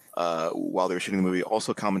while they were shooting the movie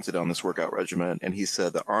also commented on this workout regimen, and he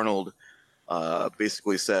said that Arnold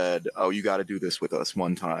basically said, "Oh, you got to do this with us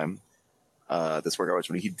one time." This workout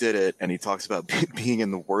regimen. He did it, and he talks about being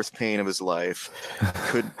in the worst pain of his life,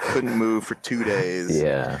 couldn't move for 2 days.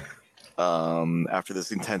 Yeah. After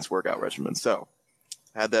this intense workout regimen. So,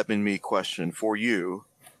 had that been me, question for you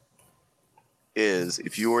is,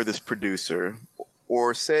 if you are this producer,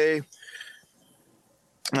 or say,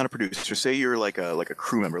 not a producer, say you're like a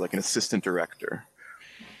crew member, like an assistant director.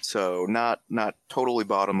 So not totally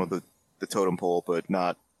bottom of the totem pole, but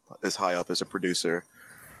not as high up as a producer.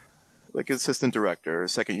 Like an assistant director,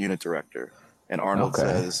 second unit director. And Arnold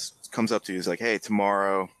comes up to you, he's like, "Hey,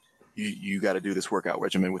 tomorrow you got to do this workout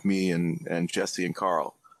regimen with me and Jesse and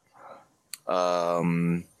Carl.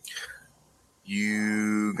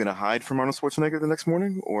 You gonna hide from Arnold Schwarzenegger the next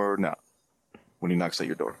morning or not when he knocks at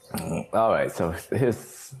your door?" All right, so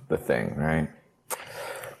here's the thing, right?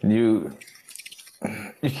 You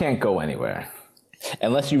can't go anywhere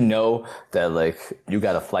unless you know that, like, you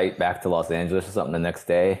got a flight back to Los Angeles or something the next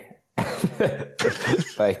day.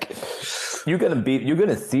 Like, you're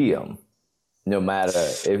gonna see him no matter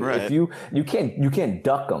if you can't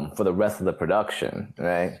duck him for the rest of the production,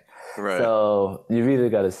 right? Right. So you've either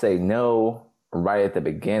got to say no right at the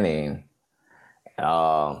beginning,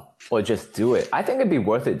 or just do it. I think it'd be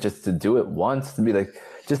worth it just to do it once, to be like,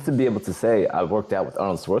 just to be able to say, "I worked out with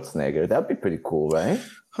Arnold Schwarzenegger." That'd be pretty cool, right?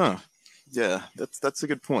 Huh. Yeah, that's a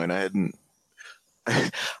good point. I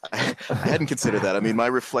hadn't considered that. I mean, my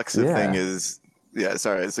reflexive thing is,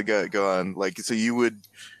 sorry. So go on. Like, so you would.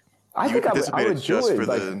 I think I would do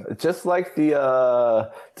it just like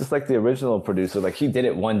the original producer. Like, he did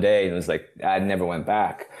it one day and was like, "I never went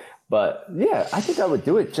back." But yeah, I think I would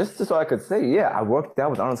do it just so I could say, "Yeah, I worked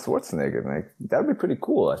out with Arnold Schwarzenegger." Like, that'd be pretty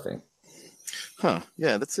cool, I think. Huh.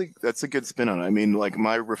 Yeah, that's a good spin on it. I mean, like,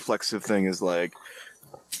 my reflexive thing is like,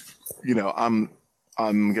 you know, I'm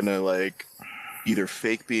gonna, like, either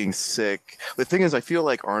fake being sick. The thing is, I feel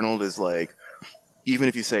like Arnold is like, even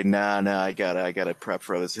if you say, nah, I gotta prep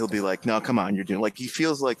for this, he'll be like, "No, come on, you're doing," like, he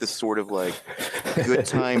feels like this sort of like good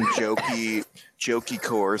time, jokey,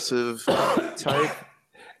 coercive type,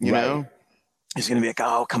 you know? He's gonna be like,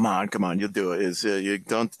 "Oh, come on, you'll do it. You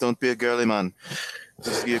don't be a girly man.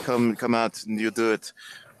 Just you come out and you do it."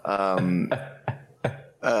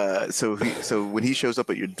 So when he shows up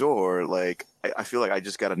at your door, like, I feel like I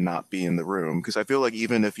just gotta not be in the room, because I feel like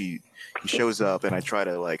even if he shows up and I try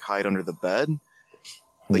to, like, hide under the bed,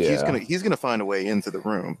 like, he's gonna find a way into the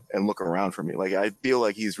room and look around for me. Like, I feel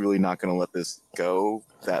like he's really not gonna let this go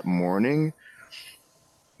that morning.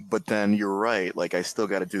 But then you're right. Like, I still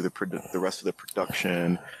got to do the rest of the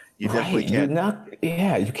production. You definitely can't.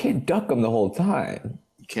 You can't duck him the whole time.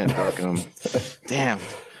 You can't duck him. Damn.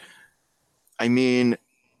 I mean,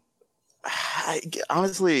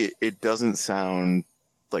 honestly, it doesn't sound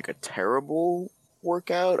like a terrible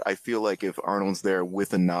workout. I feel like if Arnold's there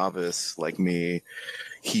with a novice like me,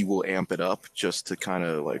 he will amp it up just to kind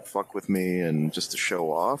of, like, fuck with me and just to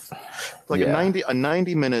show off. Like, a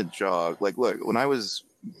 90-minute jog. Like, look, when I was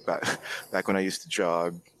back when I used to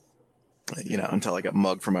jog, you know, until I got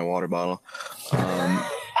mugged for my water bottle.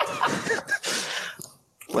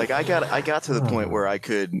 Like, I got to the point where I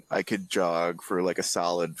could jog for like a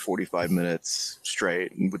solid 45 minutes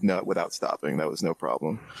straight and without stopping. That was no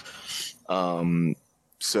problem.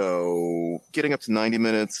 So getting up to 90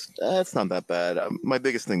 minutes, that's not that bad. My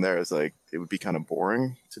biggest thing there is, like, it would be kind of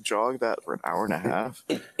boring to jog that for an hour and a half.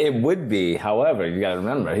 It would be. However, you got to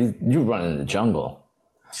remember, you run in the jungle.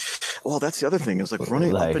 Well, that's the other thing. Is, like,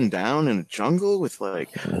 running up and down in a jungle with, like...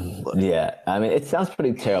 Yeah, I mean, it sounds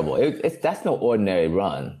pretty terrible. That's no ordinary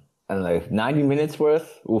run. And, like, 90 minutes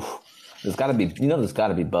worth, oof, there's got to be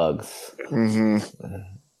bugs. Mm-hmm.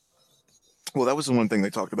 Well, that was the one thing they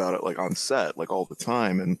talked about it, like, on set, like, all the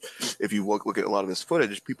time. And if you look at a lot of this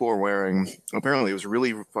footage, people are wearing... Apparently, it was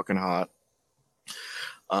really fucking hot.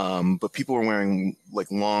 But people were wearing like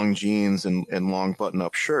long jeans and long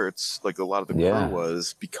button-up shirts, like a lot of the crew Yeah.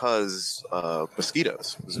 was, because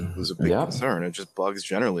mosquitoes was a big Yep. concern, and just bugs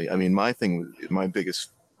generally. I mean, my biggest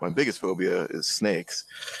phobia is snakes.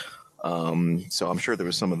 So I'm sure there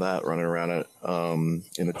was some of that running around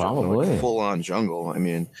in the Probably. like full-on jungle. I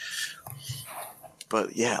mean,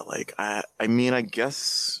 but yeah, like I mean, I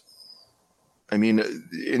guess, I mean,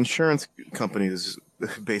 insurance companies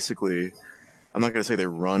basically, I'm not going to say they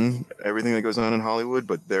run everything that goes on in Hollywood,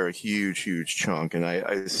 but they're a huge, huge chunk. And I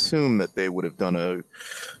assume that they would have done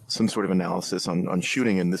some sort of analysis on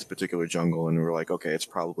shooting in this particular jungle. And we're like, okay, it's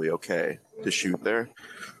probably okay to shoot there.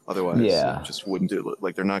 Otherwise, Yeah. it just wouldn't do it.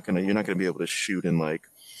 Like, you're not going to be able to shoot in, like,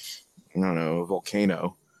 I don't know, a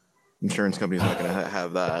volcano. Insurance company's not going to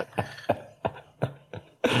have that.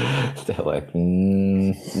 They're like,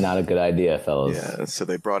 not a good idea, fellas. Yeah, so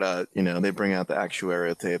they brought out, they bring out the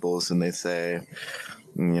actuarial tables and they say,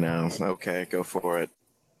 okay, go for it.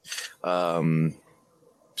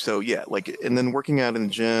 So yeah, like, and then working out in the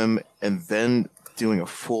gym and then doing a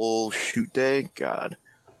full shoot day, God,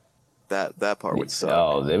 that part would suck.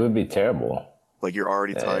 Oh, they would be terrible. Like, you're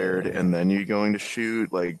already tired and then you're going to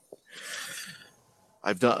shoot. Like,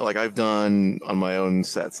 I've done on my own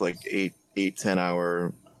sets like 8-10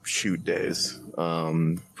 hour shoot days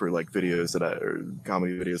for like videos or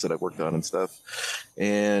comedy videos that I've worked on and stuff.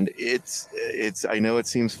 And it's I know it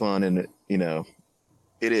seems fun, and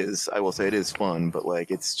it is, I will say it is fun, but like,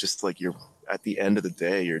 it's just like, you're at the end of the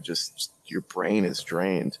day, your brain is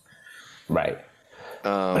drained. Right.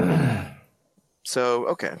 So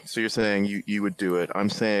okay, so you're saying you would do it. I'm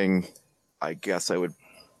saying I guess I would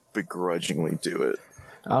begrudgingly do it.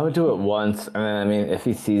 I would do it once, and then, I mean, if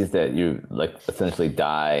he sees that you like essentially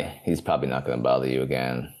die, he's probably not going to bother you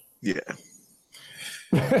again. Yeah.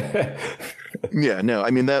 Yeah, no,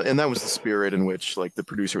 I mean, that was the spirit in which like the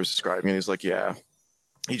producer was describing it. He's like, yeah,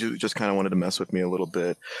 he just kind of wanted to mess with me a little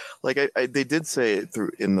bit. Like, they did say it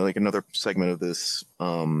through in like another segment of this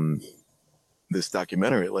this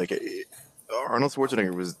documentary, like, Arnold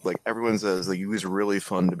Schwarzenegger was like, everyone says like, he was really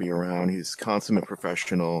fun to be around. He's consummate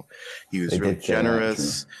professional. He was really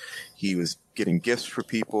generous. He was getting gifts for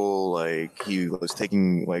people. Like, he was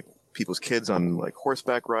taking like people's kids on like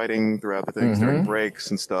horseback riding throughout the things during breaks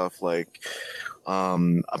and stuff. Like,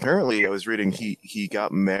 apparently I was reading he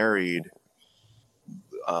got married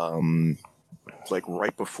like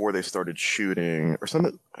right before they started shooting or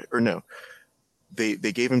something, or no. They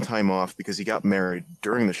gave him time off because he got married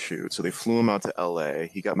during the shoot. So they flew him out to LA.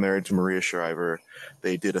 He got married to Maria Shriver.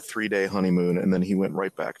 They did a 3-day honeymoon, and then he went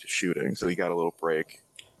right back to shooting. So he got a little break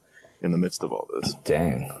in the midst of all this.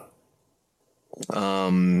 Dang.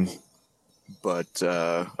 But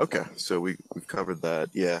okay, so we've covered that.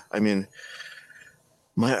 Yeah, I mean,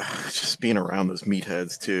 just being around those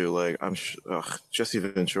meatheads too. Like, Jesse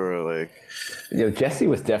Ventura. Like, Jesse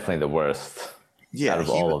was definitely the worst. Yeah, out of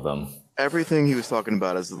all of them. Everything he was talking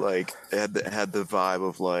about is like had the vibe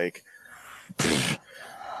of like,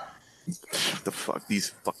 the fuck, these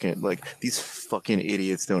fucking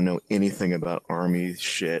idiots don't know anything about army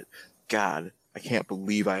shit. God, I can't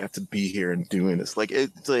believe I have to be here and doing this. Like,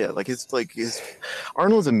 it's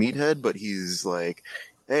Arnold's a meathead, but he's like,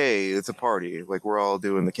 hey, it's a party. Like, we're all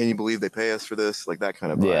doing can you believe they pay us for this? Like, that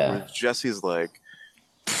kind of vibe. Yeah. Whereas Jesse's like,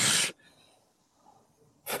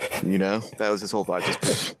 that was his whole vibe.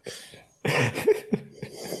 Just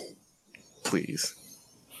please,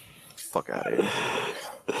 fuck out of here.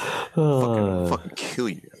 Fucking kill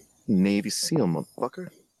you, Navy SEAL motherfucker.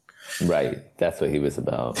 Right, that's what he was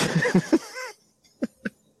about.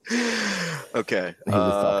 Okay, he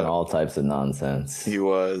was talking all types of nonsense. He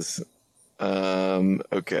was.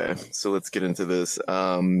 Okay, so let's get into this.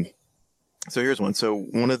 So here's one. So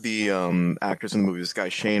one of the actors in the movie, this guy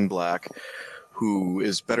Shane Black, who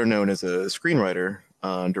is better known as a screenwriter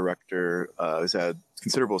and director, has had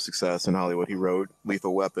considerable success in Hollywood. He wrote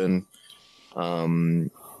Lethal Weapon, a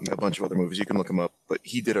bunch of other movies. You can look him up. But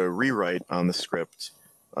he did a rewrite on the script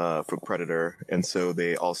for Predator, and so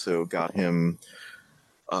they also got him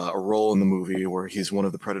a role in the movie where he's one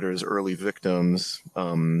of the Predator's early victims.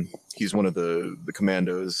 He's one of the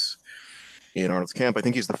commandos in Arnold's camp. I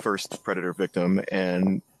think he's the first Predator victim,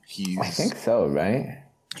 and I think so, right?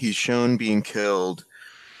 He's shown being killed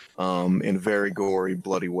in a very gory,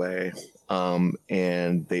 bloody way.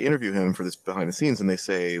 And they interview him for this behind the scenes, and they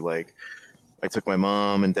say, like, I took my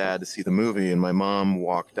mom and dad to see the movie, and my mom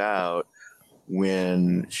walked out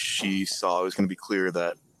when she saw it was going to be clear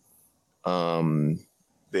that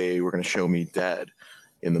they were going to show me dead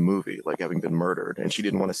in the movie, like having been murdered. And she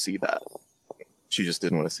didn't want to see that. She just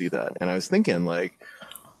didn't want to see that. And I was thinking, like,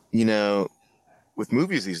 with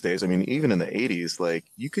movies these days, I mean, even in the 80s, like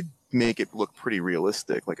you could make it look pretty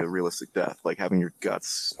realistic, like a realistic death, like having your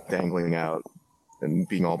guts dangling out and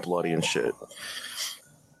being all bloody and shit.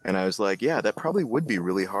 And I was like, yeah, that probably would be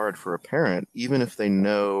really hard for a parent, even if they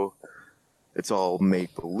know it's all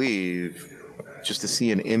make believe, just to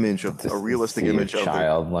see an image of Just a realistic see a image of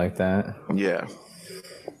child like that. yeah.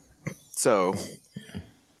 So,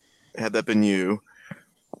 had that been you,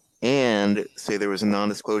 and say there was a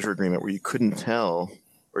non-disclosure agreement where you couldn't tell,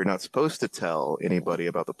 or you're not supposed to tell anybody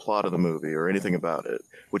about the plot of the movie or anything about it,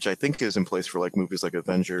 which I think is in place for like movies like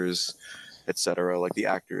Avengers, etc. Like the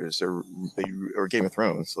actors or Game of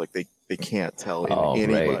Thrones, like they can't tell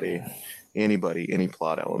anybody. Right. Any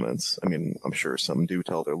plot elements. I mean, I'm sure some do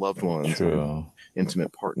tell their loved ones, True.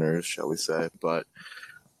 intimate partners, shall we say? But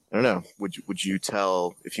I don't know. Would you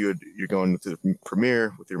tell if you're going to the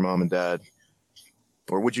premiere with your mom and dad,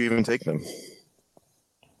 or would you even take them?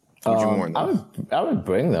 Would you warn them? I would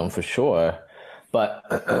bring them for sure, but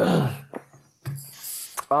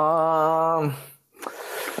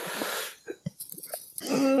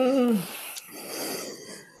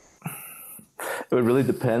it would really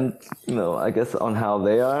depend, I guess, on how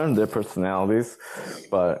they are and their personalities.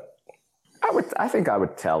 But I think I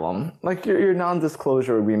would tell them, like your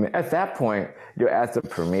non-disclosure agreement. At that point, you're at the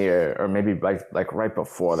premiere, or maybe like right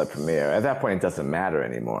before the premiere. At that point, it doesn't matter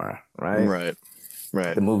anymore, right?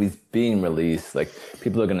 Right. The movie's being released, like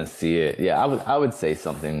people are gonna see it. Yeah, I would say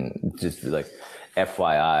something, just like,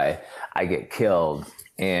 FYI, I get killed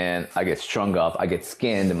and I get strung up, I get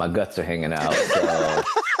skinned, and my guts are hanging out. So.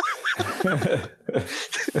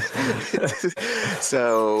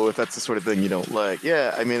 So if that's the sort of thing you don't like,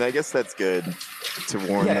 yeah, I mean, I guess that's good to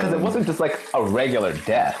warn them. Yeah, because it wasn't just like a regular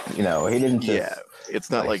death, he didn't just... Yeah, it's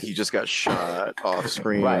not like he just got shot off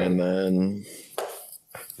screen Right. and then...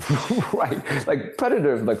 Right, like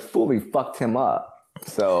Predator like fully fucked him up.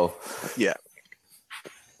 So yeah,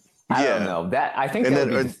 I don't know. That I think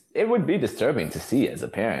it would be disturbing to see as a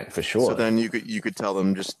parent, for sure. So then you could tell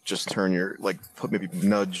them just turn your, like, maybe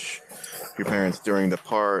nudge your parents during the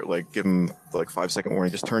part, like give them like 5-second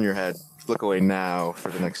warning, just turn your head, look away now for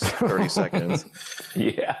the next 30 seconds.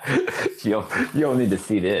 Yeah, you don't need to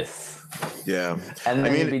see this. Yeah, and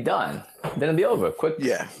then it'd be done. Then it'd be over quick.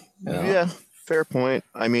 Yeah, yeah. Fair point.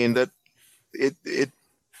 I mean that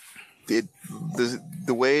the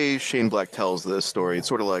way Shane Black tells this story, it's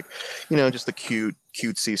sort of like, just a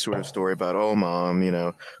cutesy sort of story about, oh, mom,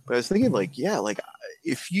 But I was thinking, like, yeah, like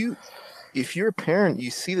if you're a parent, you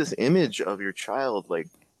see this image of your child like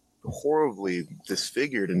horribly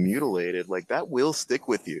disfigured and mutilated, like that will stick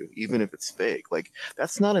with you, even if it's fake. Like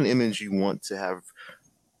that's not an image you want to have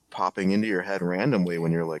popping into your head randomly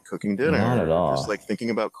when you're like cooking dinner. Not at all. Just like thinking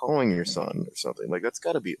about calling your son or something. Like that's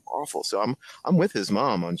got to be awful. So I'm with his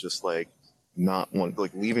mom on just like not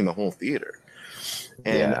leaving the whole theater.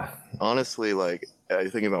 And honestly, like I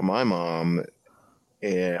think about my mom,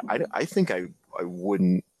 and I think I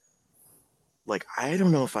wouldn't, like, I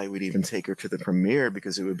don't know if I would even take her to the premiere,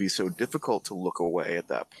 because it would be so difficult to look away at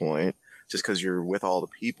that point, just because you're with all the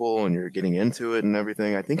people and you're getting into it and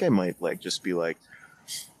everything. I think I might like just be like,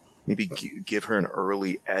 maybe give her an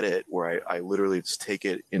early edit where I literally just take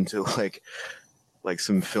it into like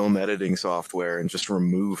some film editing software and just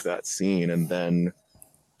remove that scene and then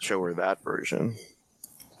show her that version.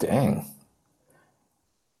 Dang.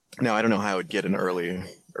 Now, I don't know how I would get an early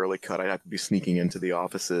cut. I'd have to be sneaking into the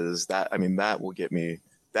offices. That will get me.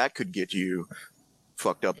 That could get you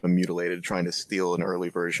fucked up and mutilated trying to steal an early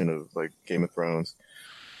version of like Game of Thrones.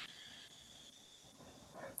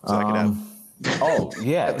 So I could have. Oh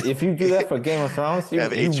yeah, if you do that for Game of Thrones,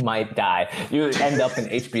 you might die. You end up in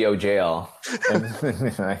HBO jail.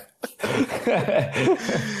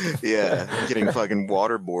 Yeah, getting fucking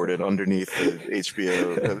waterboarded underneath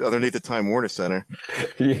the Time Warner Center.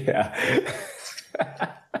 Yeah.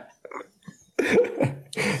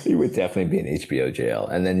 You would definitely be in HBO jail,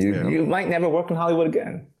 and then you might never work in Hollywood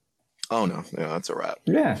again. Oh no, that's a wrap.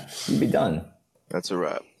 Yeah, you'd be done. That's a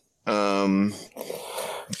wrap.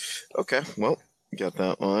 Okay, well, got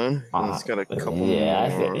that one. It's got a couple more.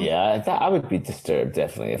 I would be disturbed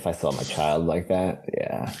definitely if I saw my child like that.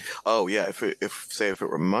 Yeah. Oh yeah, if it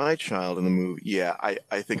were my child in the movie, yeah,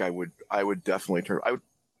 I think I would definitely turn. I would,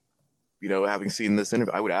 having seen this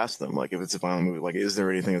interview, I would ask them, like, if it's a violent movie, like, is there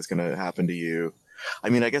anything that's going to happen to you? I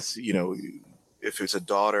mean, I guess if it's a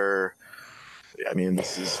daughter. I mean,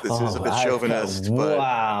 this is a bit chauvinist, but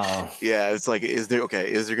yeah, it's like, is there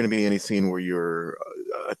going to be any scene where you're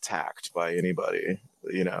attacked by anybody?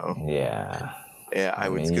 Yeah. I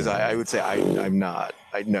would, because I would say I'm not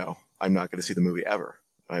going to see the movie ever.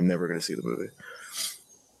 I'm never going to see the movie.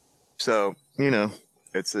 So you know,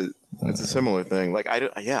 it's a similar thing. Like I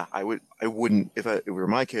wouldn't if it were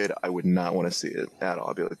my kid, I would not want to see it at all.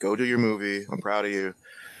 I'd be like, go do your movie. I'm proud of you,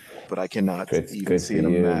 but I cannot even see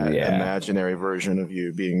an imaginary version of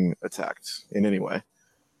you being attacked in any way.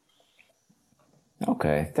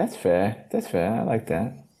 Okay, that's fair. That's fair. I like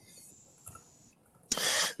that.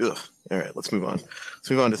 Ugh. All right, let's move on.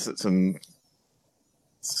 Let's move on to some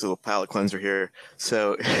little palate cleanser here.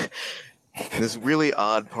 So this really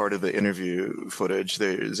odd part of the interview footage.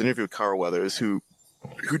 There's an interview with Carl Weathers, who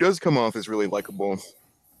does come off as really likable.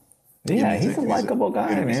 Yeah, he's a likable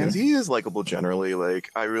guy, man. He is likable generally. Like,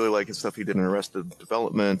 I really like his stuff he did in Arrested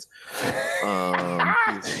Development.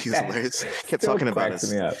 He's hilarious. Kept talking about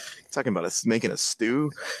us making a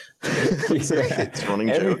stew. It's running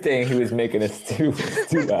everything joke. He was making a stew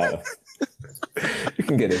out of. You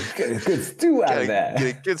can get a good stew out of that.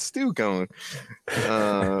 Get a good stew going.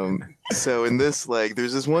 So in this, like,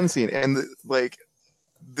 there's this one scene, and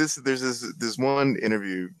there's this one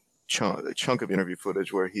interview chunk of interview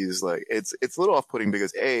footage where he's like, it's a little off-putting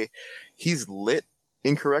because he's lit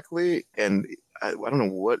incorrectly, and I don't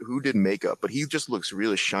know who did makeup, but he just looks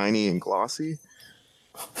really shiny and glossy.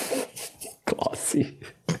 Glossy.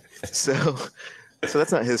 So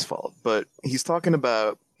that's not his fault, but he's talking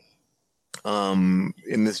about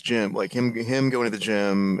in this gym, like him going to the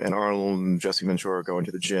gym, and Arnold and Jesse Ventura going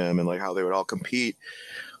to the gym, and like how they would all compete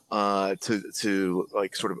to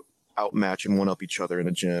like sort of outmatch and one up each other in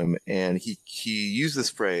the gym. And he used this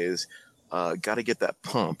phrase, got to get that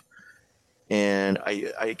pump. And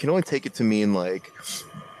I can only take it to mean, like,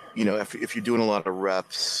 you know, if you're doing a lot of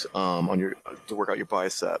reps to work out your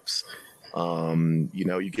biceps, you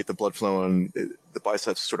know, you get the blood flowing, the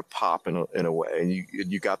biceps sort of pop in a way, and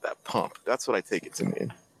you got that pump. That's what I take it to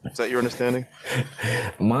mean. Is that your understanding?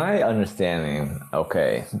 My understanding,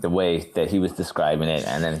 okay, the way that he was describing it,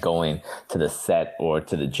 and then going to the set or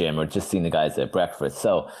to the gym or just seeing the guys at breakfast.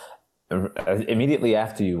 So immediately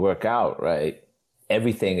after you work out, right,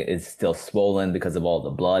 everything is still swollen because of all the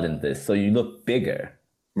blood and this. So you look bigger.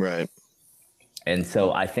 Right. And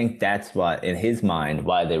so I think that's why, in his mind,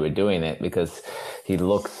 why they were doing it, because he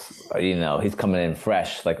looks, you know, he's coming in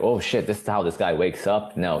fresh, like, oh shit, this is how this guy wakes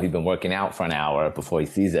up. No, he's been working out for an hour before he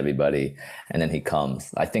sees everybody, and then he comes.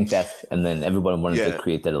 I think and then everyone wanted to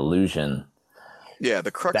create that illusion. Yeah, the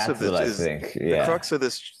crux of this the crux of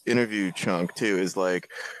this interview chunk too is like,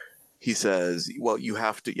 he says, well, you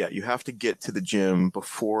have to get to the gym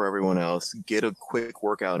before everyone else, get a quick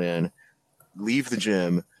workout in, leave the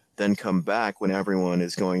gym, then come back when everyone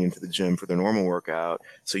is going into the gym for their normal workout.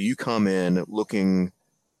 So you come in looking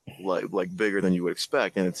like bigger than you would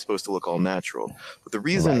expect, and it's supposed to look all natural. But the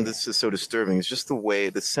reason this is so disturbing is just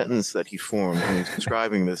the sentence that he formed when he's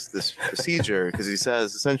describing this procedure, because he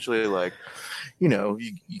says essentially, like, you know,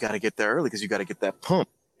 you got to get there early because you got to get that pump.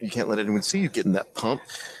 You can't let anyone see you getting that pump,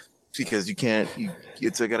 because you can't.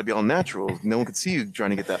 It's got to be all natural. No one can see you trying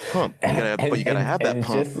to get that pump. But you got to have that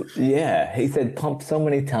pump. He said pump so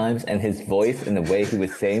many times, and his voice and the way he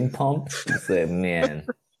was saying pump, he said, man,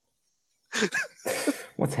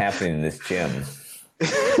 what's happening in this gym?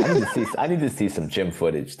 I need to see some gym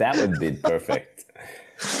footage. That would be perfect.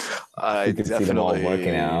 I definitely see them all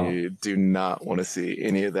working out. Do not want to see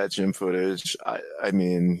any of that gym footage. I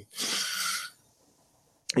mean.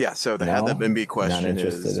 Yeah, so had that been me question not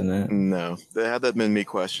interested in that? No. The had that been me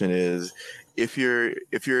question is, if you're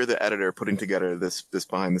the editor putting together this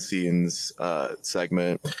behind the scenes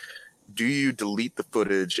segment, do you delete the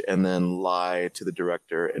footage and then lie to the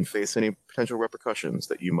director and face any potential repercussions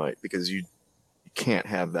that you might, because you can't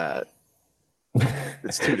have that.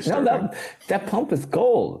 It's too disturbing. No, that pump is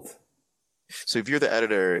gold. So if you're the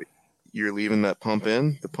editor, you're leaving that pump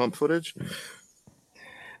in, the pump footage?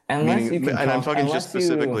 I'm talking just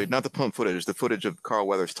specifically, not the pump footage, the footage of Carl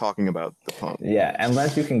Weathers talking about the pump. Yeah,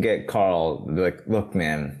 unless you can get Carl, like, look,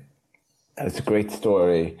 man, it's a great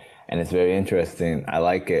story and it's very interesting. I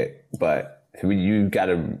like it, but you've got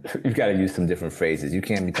to use some different phrases. You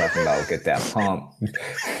can't be talking about get that pump.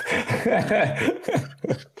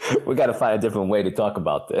 We got to find a different way to talk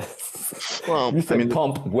about this. Well, you said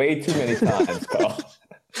pump way too many times, Carl.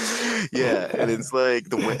 Yeah, and it's like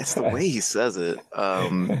the way he says it.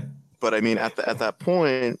 But I mean, at that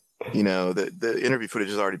point, you know, the interview footage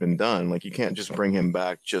has already been done. Like, you can't just bring him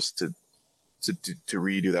back just to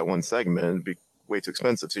redo that one segment. It'd be way too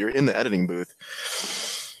expensive. So you're in the editing booth.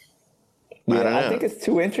 I think it's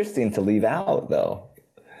too interesting to leave out, though.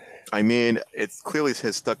 I mean, it clearly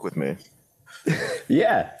has stuck with me.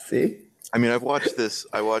 Yeah. See. I mean, I watched this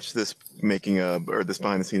making or this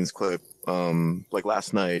behind the scenes clip like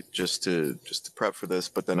last night just to prep for this,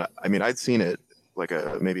 but then I mean, I'd seen it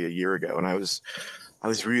maybe a year ago, and I was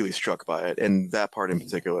really struck by it, and that part in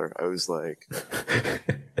particular, I was like,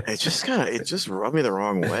 it just rubbed me the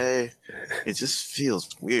wrong way. It just feels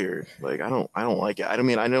weird. Like I don't like it. I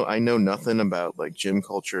mean, I know nothing about like gym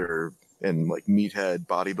culture and like meathead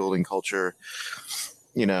bodybuilding culture,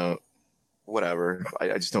 you know, whatever.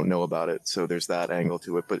 I just don't know about it. So there's that angle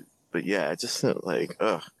to it. But yeah, it just like,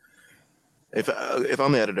 ugh. If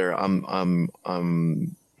I'm the editor, I mean,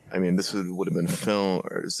 this would have been film,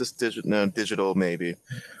 or is this digital? No, digital maybe.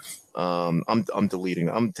 I'm deleting.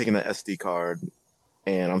 I'm taking the SD card,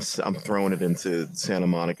 and I'm throwing it into Santa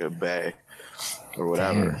Monica Bay, or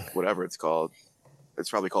whatever it's called. It's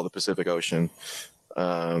probably called the Pacific Ocean.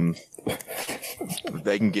 It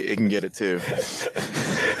can get it too.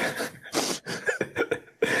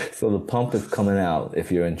 So the pump is coming out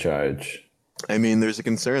if you're in charge. I mean, there's a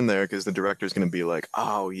concern there because the director's going to be like,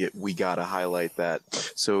 "Oh, yeah, we got to highlight that."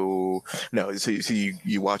 So no, so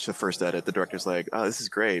you watch the first edit. The director's like, "Oh, this is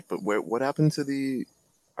great, but what happened to the?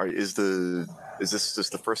 Is this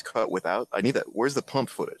just the first cut without? I need that. Where's the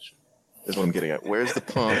pump footage? Is what I'm getting at. Where's the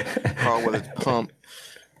pump? Carl Weathers pump?"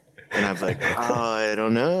 And I'm like, I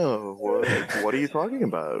don't know. What are you talking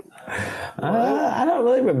about? I don't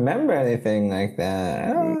really remember anything like that.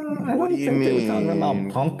 I don't think they were talking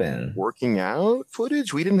about pumping. Working out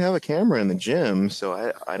footage? We didn't have a camera in the gym,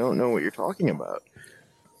 so I don't know what you're talking about.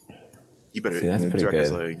 You better. See, that's pretty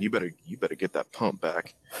good. Like, you better get that pump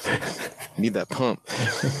back. You need that pump.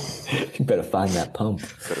 You better find that pump.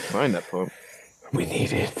 Better find that pump. We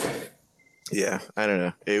need it. Yeah, I don't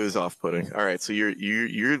know. It was off-putting. All right, so you're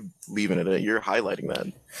leaving it. You're highlighting that.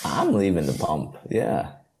 I'm leaving the pump.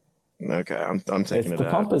 Yeah. Okay, I'm taking it out.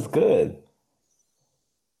 The pump is good.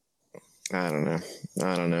 I don't know.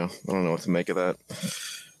 I don't know what to make of that.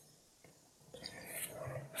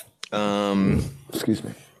 Excuse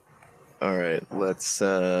me. All right, let's.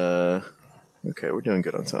 Okay, we're doing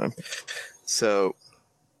good on time. So.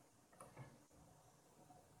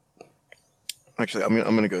 Actually,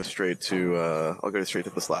 I'm gonna go straight to I'll go straight to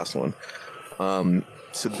this last one.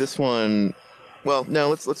 So this one, well, no,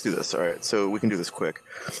 let's do this. All right, so we can do this quick.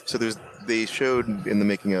 So they showed in the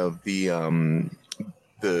making of the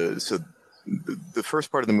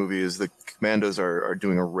first part of the movie is the commandos are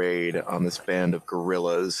doing a raid on this band of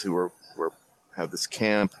guerrillas who have this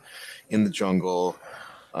camp in the jungle.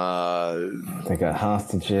 They got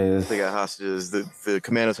hostages. The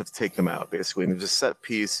commandos have to take them out basically, and there's a set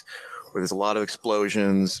piece where there's a lot of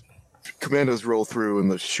explosions. Commandos roll through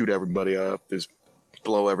and they shoot everybody up. There's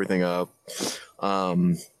blow everything up.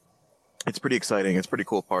 It's pretty exciting. It's a pretty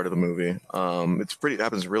cool part of the movie. It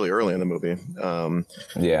happens really early in the movie.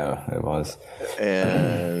 Yeah, it was.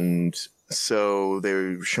 And so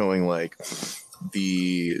they're showing like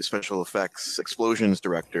the special effects explosions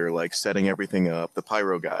director, like setting everything up, the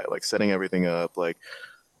pyro guy, like setting everything up, like,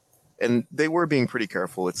 and they were being pretty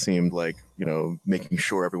careful, it seemed like, making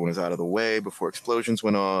sure everyone is out of the way before explosions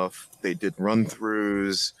went off. They did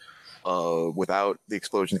run-throughs without the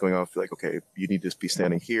explosions going off. Like, okay, you need to be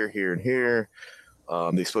standing here, here, and here.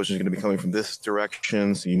 The explosion is going to be coming from this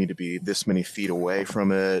direction, so you need to be this many feet away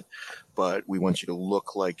from it. But we want you to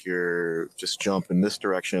look like you're just jump in this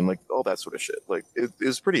direction, like all that sort of shit. Like, it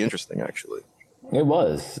was pretty interesting, actually. It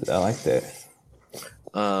was. I liked it.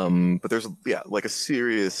 But there's, like a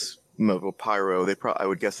serious mobile pyro. I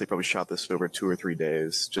would guess they probably shot this over 2 or 3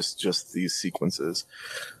 days, just these sequences.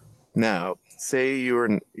 Now, say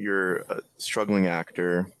you're a struggling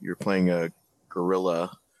actor, you're playing a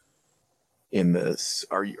gorilla in this.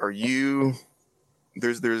 Are you?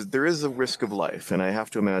 There is a risk of life, and I have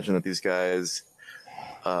to imagine that these guys,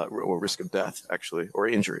 or risk of death actually, or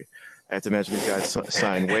injury. I have to imagine these guys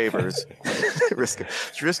sign waivers.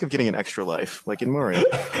 risk of getting an extra life, like in Mario.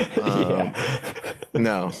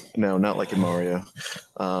 No, not like in Mario.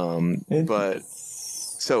 But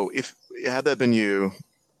so if had that been you,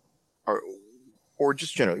 or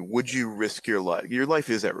just generally, would you risk your life? Your life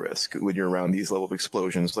is at risk when you're around these level of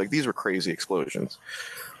explosions. Like, these were crazy explosions.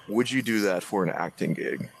 Would you do that for an acting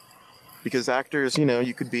gig? Because actors,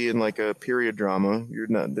 you could be in like a period drama. Your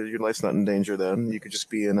life's not in danger then. You could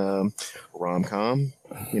just be in a rom-com,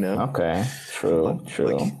 Okay, true.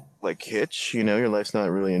 Like Hitch, your life's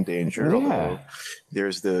not really in danger. Yeah. Although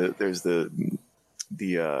there's the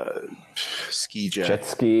ski jet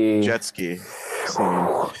ski scene.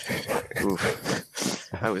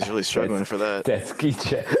 Oof. I was really struggling for that. That ski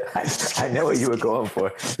jet. I know what you were going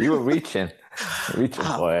for. You were reaching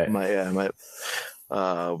for it.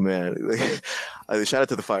 Oh man, Shout out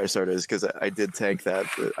to the fire starters because I did tank that.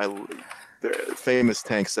 The famous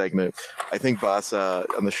tank segment. I think Boss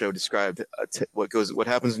on the show described what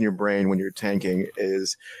happens in your brain when you're tanking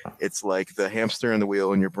is it's like the hamster in the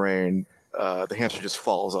wheel in your brain. The hamster just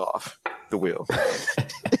falls off the wheel.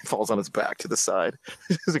 It falls on its back to the side.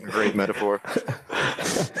 It's a great metaphor.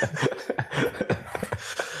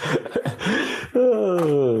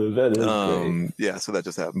 Oh, that is great. Yeah, so that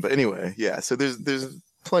just happened. But anyway, yeah. So there's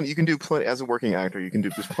plenty you can do. Plenty as a working actor, you can do.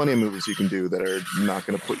 There's plenty of movies you can do that are not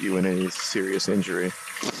going to put you in any serious injury.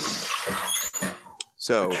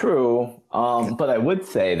 So true. But I would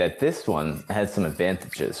say that this one has some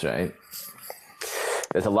advantages, right?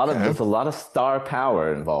 There's a lot of star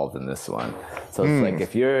power involved in this one. So it's like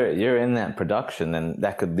if you're in that production, then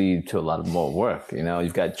that could lead to a lot of more work. You know,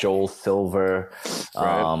 you've got Joel Silver,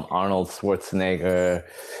 Right. Arnold Schwarzenegger,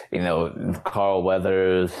 you know, Carl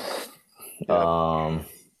Weathers,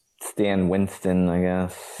 Stan Winston, I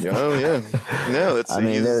guess. Oh yeah, no, that's. I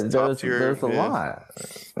mean, he's top there's tier, a lot.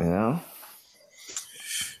 You know.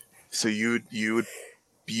 So you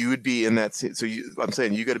would be in that scene. So I'm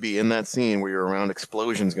saying you got to be in that scene where you're around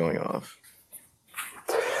explosions going off.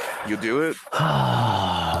 You do it,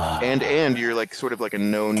 and you're like sort of like a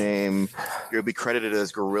no name. You'll be credited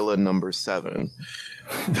as Gorilla Number 7.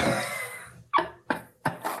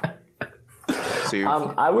 So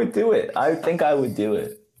I would do it. I think I would do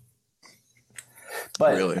it.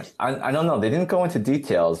 But really, I don't know. They didn't go into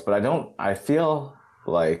details, but I feel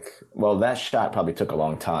like, well, that shot probably took a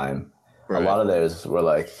long time. Right. A lot of those were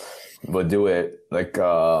like, we'll do it like,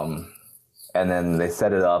 and then they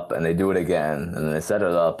set it up and they do it again, and then they set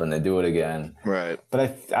it up and they do it again. right? But I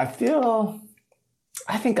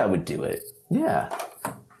think I would do it. Yeah.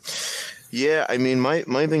 Yeah, I mean, my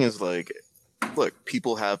thing is like, look,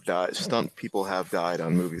 people have died. Stunt people have died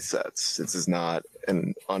on movie sets. This is not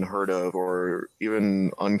an unheard of or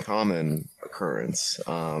even uncommon occurrence.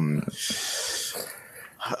 I'm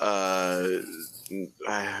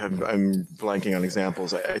blanking on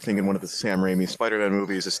examples. I think in one of the Sam Raimi Spider-Man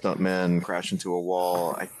movies, a stuntman crashed into a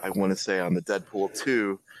wall. I want to say on the Deadpool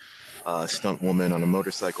 2, a stunt woman on a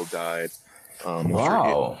motorcycle died.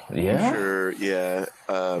 Wow.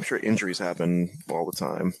 I'm sure injuries happen all the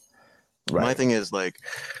time. Right. My thing is like,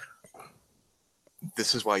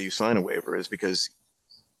 this is why you sign a waiver, is because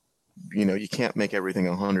you know you can't make everything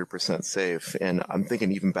 100% safe. And I'm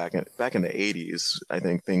thinking even back in the 80s, I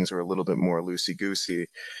think things were a little bit more loosey goosey.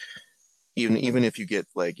 Even if you get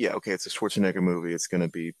like, yeah, okay, it's a Schwarzenegger movie, it's going to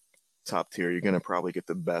be top tier. You're going to probably get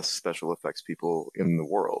the best special effects people in the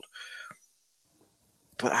world.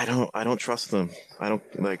 But I don't trust them. I don't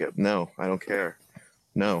like it. No, I don't care.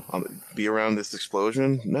 No, be around this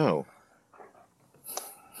explosion. No.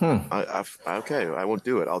 Okay, I won't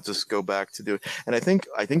do it. I'll just go back to do it. And I think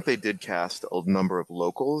they did cast a number of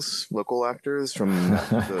local actors from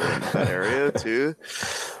that area too.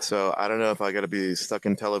 So I don't know if I got to be stuck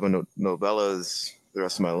in telenovelas the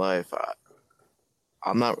rest of my life.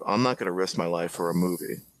 I'm not going to risk my life for a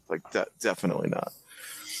movie. Like definitely not.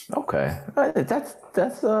 Okay,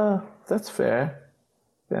 that's fair.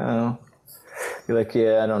 You know, you're like,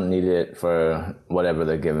 yeah, I don't need it for whatever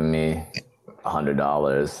they're giving me.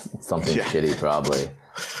 $100, something shitty probably.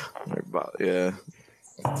 Yeah,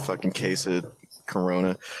 fucking case of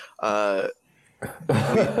Corona. Well,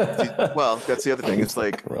 that's the other thing. It's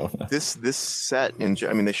like this set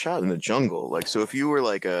they shot in the jungle. Like, so if you were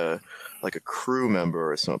like a crew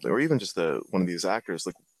member or something, or even just one of these actors,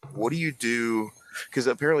 like, what do you do? Because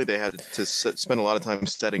apparently they had to spend a lot of time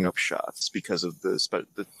setting up shots because of the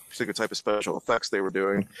particular type of special effects they were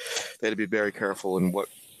doing. They had to be very careful in what,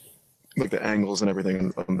 like, the angles and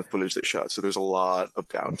everything on the footage they shot. So there's a lot of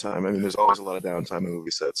downtime. I mean, there's always a lot of downtime in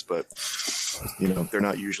movie sets, but you know, they're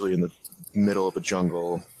not usually in the middle of a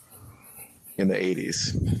jungle in the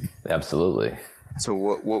 80s. Absolutely. So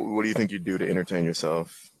what do you think you'd do to entertain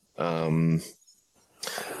yourself during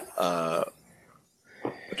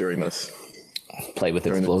this? Play with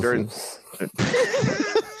explosives.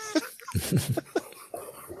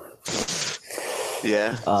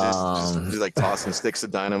 Yeah, just like tossing sticks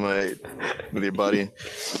of dynamite with your buddy.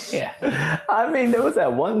 Yeah, I mean, there was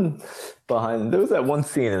that one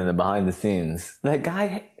scene in the behind the scenes. That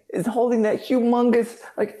guy is holding that humongous,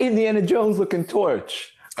 like, Indiana Jones looking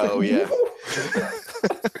torch. Oh yeah.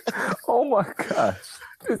 Oh my gosh,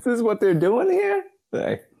 is this what they're doing here?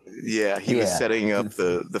 Like, yeah, he was setting up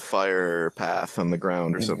the fire path on the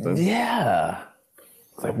ground or something. Yeah,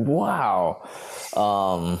 it's like, wow.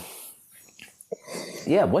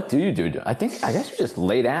 Yeah, what do you do? I guess you just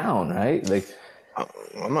lay down, right? Like,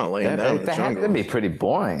 I'm not laying down in the jungle. That'd be pretty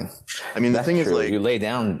boring. I mean, the That's thing is, true. like, You lay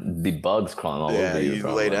down, the bugs crawling all over you. you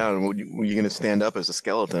lay down. You're gonna stand up as a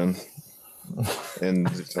skeleton and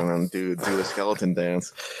do the skeleton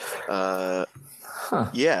dance.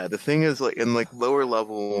 Yeah, the thing is, like, in like lower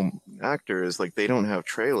level actors, like they don't have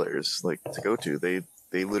trailers like to go to. They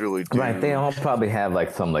literally do. Right, they all probably have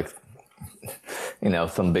like some like, you know,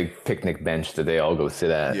 some big picnic bench that they all go sit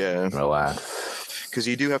at. Yeah, and relax. Because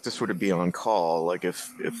you do have to sort of be on call. Like if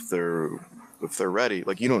they're ready,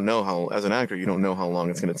 like you don't know how, as an actor, you don't know how long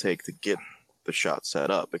it's going to take to get the shot set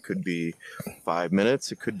up. It could be 5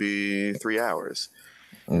 minutes. It could be 3 hours.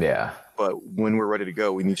 Yeah. But when we're ready to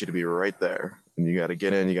go, we need you to be right there. And you got to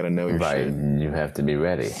get in. You got to know your shit. You have to be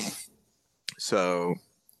ready. So,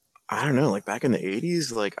 I don't know. Like back in the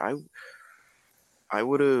 80s, like I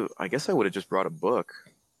guess I would have just brought a book.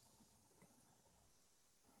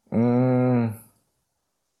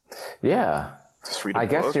 Yeah. Just read a I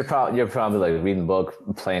guess book. you're probably like reading a book,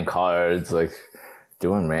 playing cards, like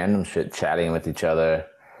doing random shit, chatting with each other.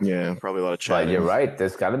 Yeah, probably a lot of chatting. But you're right.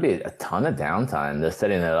 There's got to be a ton of downtime. They're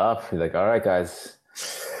setting it up. You're like, all right, guys.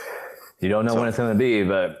 You don't know when it's going to be,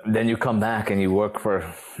 but then you come back and you work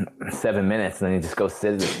for 7 minutes, and then you just go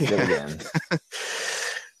sit again.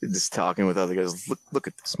 Just talking with other guys. Look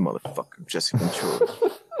at this motherfucker, Jesse Ventura.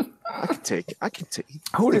 I can take.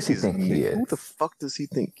 Who does he think he is? Who the fuck does he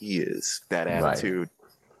think he is? That attitude.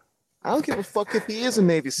 Right. I don't give a fuck if he is a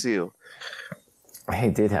Navy SEAL. He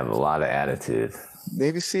did have a lot of attitude.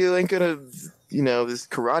 Navy SEAL ain't gonna, this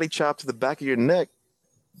karate chop to the back of your neck,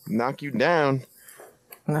 knock you down.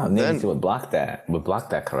 No, Navy SEAL would block that. Would block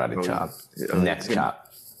that karate chop, neck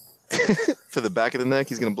chop. For the back of the neck,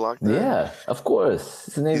 he's gonna block that. Yeah, of course.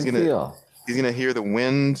 It's a Navy SEAL. He's gonna hear the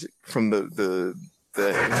wind from the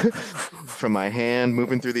from my hand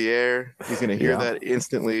moving through the air. He's gonna hear that,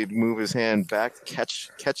 instantly move his hand back, catch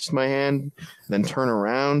my hand, then turn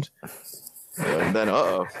around, and then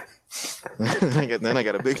then I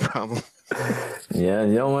got a big problem. Yeah,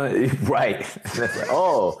 you don't want to, right.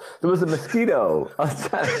 Oh, there was a mosquito. I was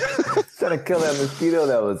trying to kill that mosquito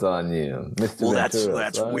that was on you, Mr. Well, Ventura.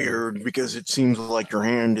 that's weird, because it seems like your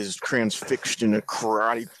hand is transfixed in a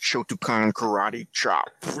Shotokan karate chop.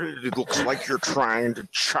 It looks like you're trying to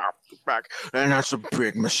chop back, and that's a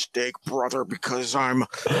big mistake, brother, because I'm...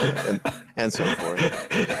 and so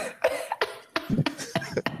forth.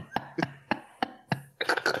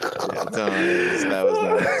 That was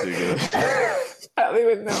not too good. I don't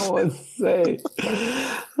even know what to say.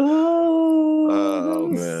 Oh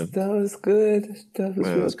man, that was good. That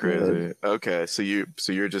was crazy. Good. Okay, so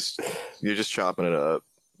you're just chopping it up,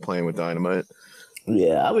 playing with dynamite.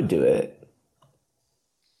 Yeah, I would do it.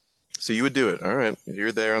 So you would do it. All right,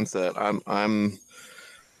 you're there on set. I'm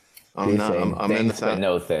in the sound.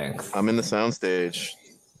 No thanks. I'm in the sound stage.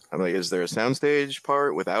 I'm like, is there a soundstage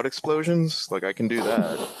part without explosions? Like, I can do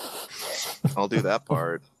that. I'll do that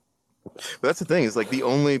part. But that's the thing, is like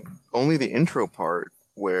only the intro part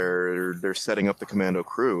where they're setting up the commando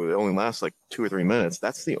crew, it only lasts like 2 or 3 minutes.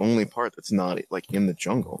 That's the only part that's not like in the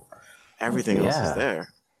jungle. Everything else is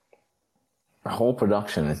there. The whole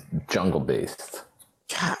production is jungle based.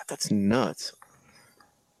 God, that's nuts.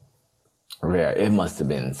 Yeah, it must have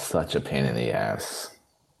been such a pain in the ass.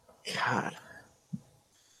 God.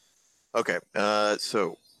 Okay,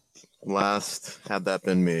 so last, had that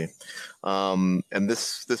been me, and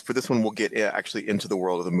this for this one we'll get actually into the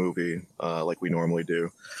world of the movie, like we normally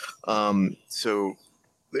do. So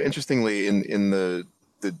interestingly, in the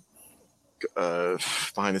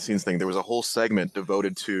behind the scenes thing, there was a whole segment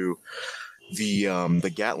devoted to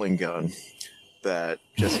the Gatling gun that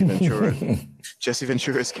Jesse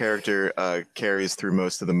Ventura's character carries through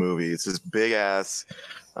most of the movie. It's this big ass.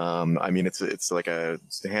 I mean, it's like a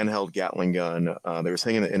handheld Gatling gun. They were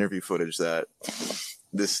saying in the interview footage that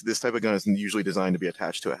this type of gun is usually designed to be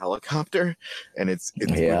attached to a helicopter, and it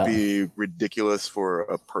would be ridiculous for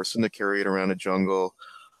a person to carry it around a jungle,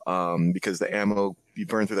 because the ammo, you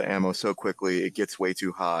burn through the ammo so quickly, it gets way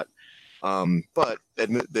too hot. But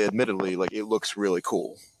admittedly, like, it looks really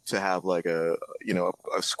cool to have like a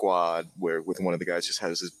squad where with one of the guys just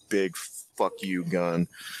has this big fuck you gun.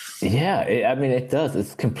 Yeah, it does.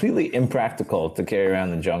 It's completely impractical to carry around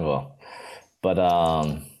the jungle, but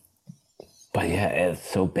yeah, it's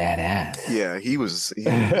so badass. Yeah, he was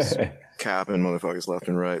capping motherfuckers left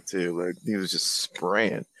and right too. Like, he was just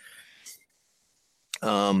spraying.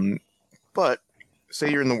 But say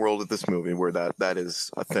you're in the world of this movie where that is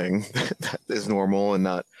a thing that is normal and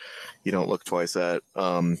not, you don't look twice at.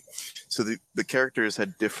 So the characters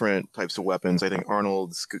had different types of weapons. I think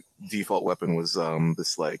Arnold's default weapon was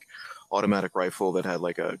this like automatic rifle that had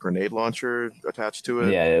like a grenade launcher attached to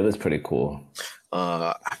it. Yeah, it was pretty cool.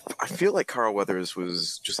 I feel like Carl Weathers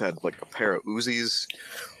just had like a pair of Uzis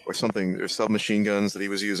or something, or submachine guns that he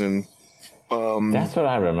was using. That's what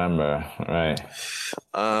I remember, right?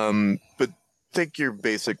 But take your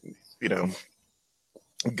basic,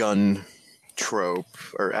 gun trope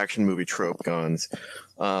or action movie trope guns.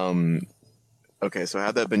 Okay, so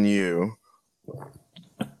had that been you,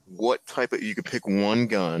 what type of, you could pick one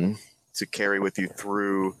gun to carry with you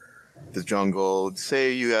through the jungle.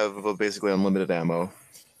 Say you have basically unlimited ammo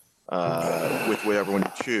with whatever one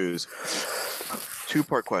you choose.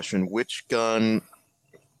 Two-part question. Which gun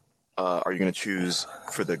are you going to choose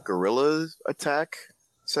for the guerrilla attack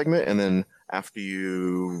segment? And then after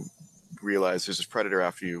you realize there's this predator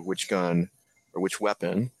after you, which gun or which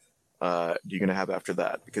weapon you're going to have after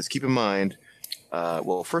that? Because keep in mind,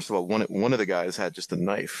 well, first of all, one of the guys had just a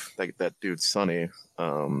knife. That dude, Sonny.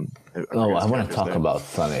 I want to talk about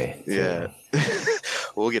Sonny. Too. Yeah,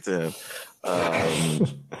 we'll get to him.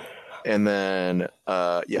 And then,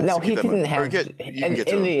 yeah. No, he didn't have.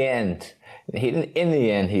 In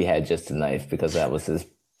the end, he had just a knife because that was his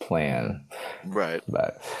plan. Right.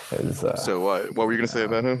 But it was, so what were you going to say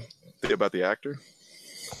about him? About the actor?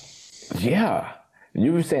 Yeah,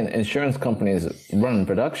 you were saying insurance companies running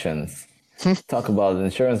productions. Talk about an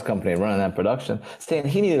insurance company running that production, saying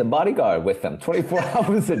he needed a bodyguard with him 24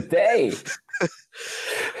 hours a day.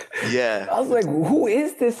 Yeah. I was like, who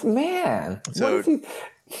is this man? So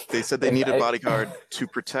they said they need a bodyguard to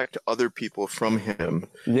protect other people from him.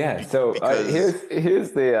 Yeah. So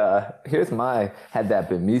here's my had that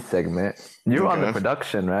been me segment. You're on the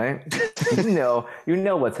production, right? you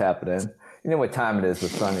know what's happening. You know what time it is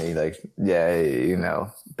with Sonny. Like, yeah,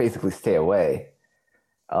 basically stay away.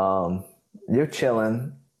 You're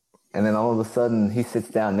chilling, and then all of a sudden he sits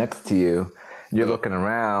down next to you. You're looking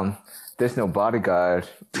around. There's no bodyguard.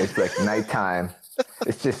 It's like nighttime.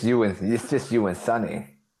 It's just you and Sonny.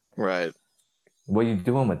 Right. What are you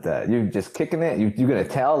doing with that? You just kicking it? You gonna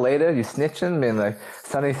tell later? You snitching? Being like,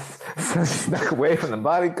 Sonny snuck away from the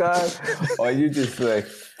bodyguard? Or are you just like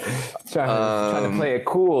trying to play it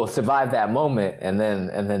cool, survive that moment, and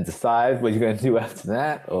then decide what you're gonna do after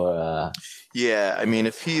that? Or yeah, I mean,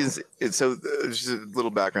 just a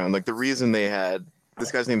little background. Like the reason they had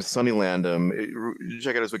this guy's name is Sonny Landham.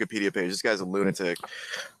 Check out his Wikipedia page. This guy's a lunatic.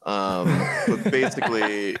 But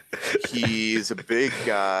basically, he's a big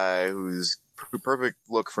guy who's perfect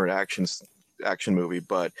look for an action movie,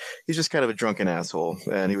 but he's just kind of a drunken asshole,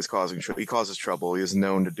 and he causes trouble. He is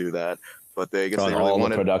known to do that. But they really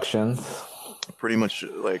wanted productions. Pretty much,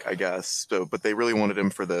 like, I guess. So, but they really wanted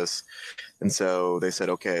him for this. And so they said,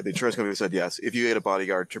 okay, the insurance company said, yes, if you had a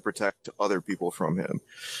bodyguard to protect other people from him.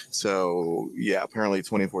 So, yeah, apparently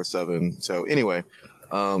 24/7. So anyway,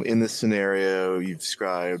 in this scenario you've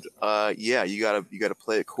described, yeah, you gotta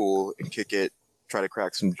play it cool and kick it, try to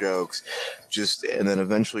crack some jokes, and then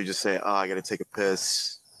eventually just say, I gotta take a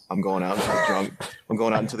piss. I'm going out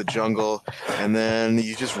into the jungle, and then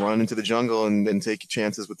you just run into the jungle and take your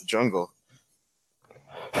chances with the jungle.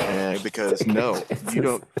 Because no, you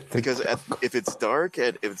don't. Because if it's dark,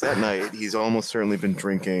 if it's at night, he's almost certainly been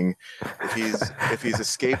drinking. If he's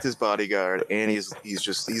escaped his bodyguard, and he's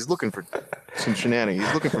looking for some shenanigans.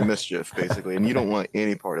 He's looking for mischief, basically, and you don't want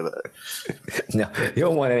any part of that. No, you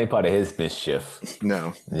don't want any part of his mischief.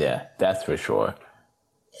 No. Yeah, that's for sure.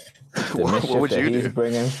 The what would you do?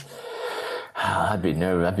 Bringing, I'd be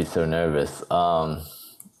nervous. I'd be so nervous.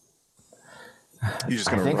 You just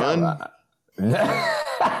gonna run?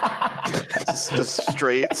 Just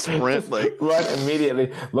straight sprint, like run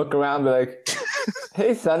immediately. Look around, be like,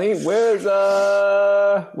 "Hey, Sonny, where's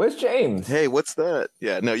James? Hey, what's that?"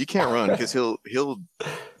 Yeah, no, you can't run because he'll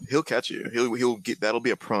catch you. He'll get, that'll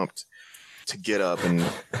be a prompt to get up, and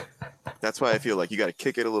that's why I feel like you got to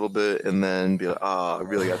kick it a little bit and then be like, I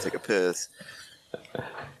really got to take a piss.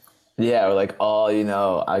 Yeah, or like,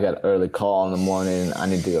 I got an early call in the morning. I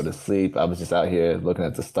need to go to sleep. I was just out here looking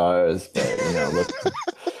at the stars, but look.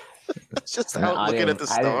 Just out looking at the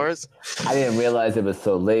stars. I didn't realize it was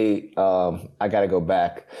so late. I gotta go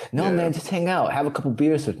back. No, man, just hang out. Have a couple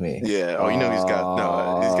beers with me. Yeah. Oh, he's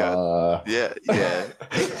got. Yeah.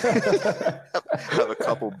 Have a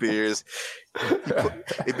couple beers.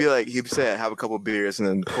 It'd be like he'd say, "Have a couple beers," and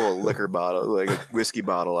then pull a liquor bottle, like a whiskey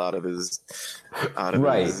bottle, out of his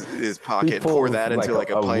pocket. Pour that into like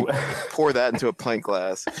a pint. Pour that into a pint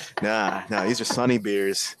glass. Nah. These are Sunny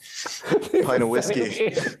beers. Pint of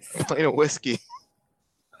whiskey. Pint of whiskey.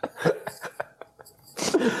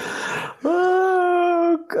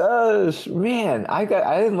 Oh gosh, man! I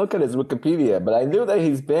didn't look at his Wikipedia, but I knew that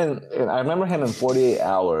he's been. I remember him in 48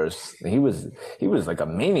 Hours. He was like a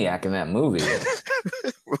maniac in that movie.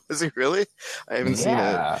 Was he really? I haven't seen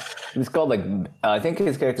it. It's called like I think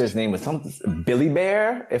his character's name was something Billy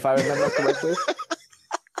Bear, if I remember correctly.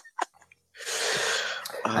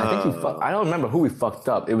 I think I don't remember who he fucked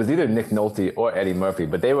up. It was either Nick Nolte or Eddie Murphy,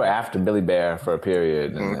 but they were after Billy Bear for a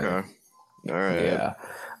period. Okay. All right. Yeah.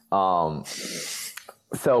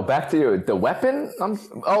 So back to the weapon.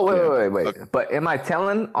 Wait. Okay. But am I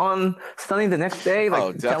telling on Sunny the next day?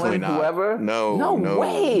 Like definitely telling not. Whoever? No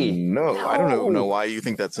way. No, I don't know why you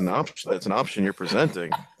think that's an option. That's an option you're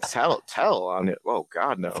presenting. Tell on it. Oh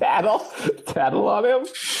God, no. Tattle on him.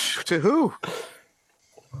 To who?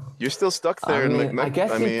 You're still stuck there. I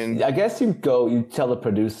guess you tell the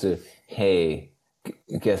producer, hey,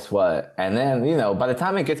 guess what? And then, by the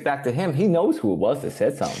time it gets back to him, he knows who it was that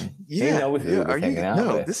said something. Yeah, he knows who he was hanging out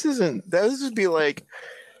with. This would be like,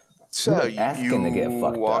 so asking to get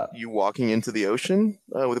fucked up. You walking into the ocean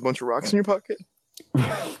with a bunch of rocks in your pocket?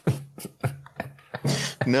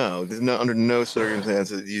 No, there's under no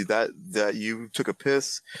circumstances that you took a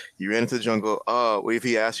piss, you ran into the jungle. Oh, if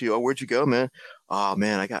he asked you, where'd you go, man? Oh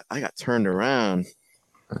man, I got turned around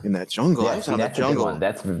in that jungle. Yeah, I was out in that jungle.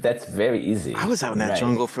 That's very easy. I was out in that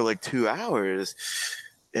jungle for like 2 hours.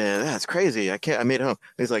 Yeah, that's crazy. I made it home.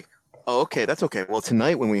 He's like, oh, okay, that's okay. Well,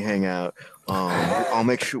 tonight when we hang out, we'll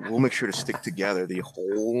make sure to stick together the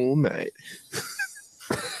whole night.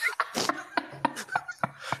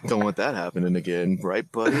 Don't want that happening again,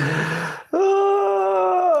 right, buddy?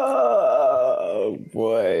 Oh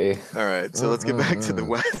boy! All right, so let's get back to the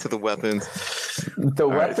weapons. The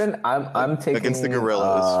weapon I'm taking against the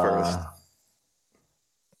gorillas first.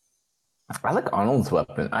 I like Arnold's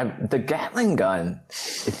weapon. The Gatling gun.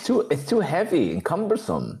 It's too heavy and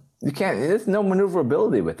cumbersome. You can't. There's no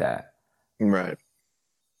maneuverability with that. Right.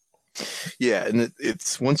 Yeah, and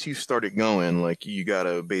it's once you start it going, like you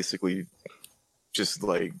gotta basically just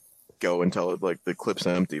like go until like the clip's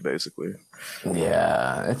empty, basically.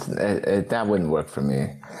 Yeah, that wouldn't work for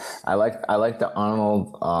me. I like the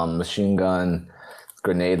Arnold machine gun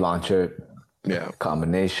grenade launcher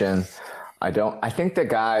combination. I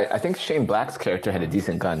think Shane Black's character had a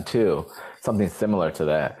decent gun too, something similar to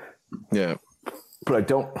that. Yeah. But I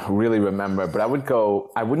don't really remember. But I wouldn't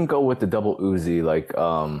go with the double Uzi like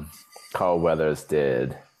Carl Weathers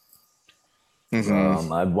did.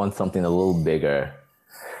 Mm-hmm. I'd want something a little bigger,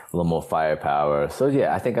 a little more firepower. So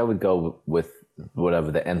yeah, I think I would go with whatever,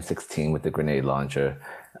 the M16 with the grenade launcher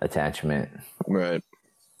attachment. Right.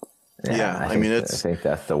 Yeah, I think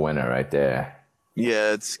that's the winner right there.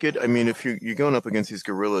 Yeah, it's good. I mean, if you're going up against these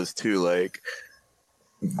gorillas too, like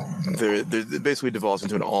they're basically devolves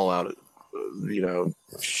into an all-out,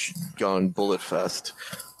 gun bullet fest.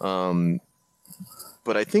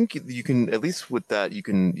 But I think you can, at least with that, you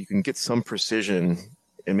can get some precision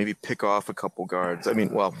and maybe pick off a couple guards. I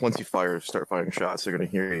mean, well, once you start firing shots, they're going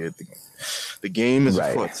to hear you. The game is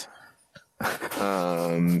afoot.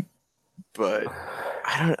 But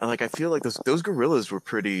I feel like those gorillas were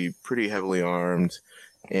pretty heavily armed.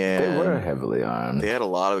 And they were heavily armed. They had a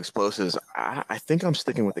lot of explosives. I think I'm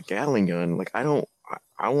sticking with the Gatling gun. Like, I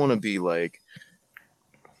want to be like,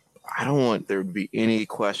 I don't want there to be any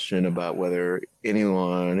question about whether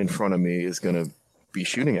anyone in front of me is going to be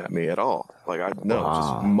shooting at me at all. Like, just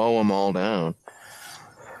mow them all down.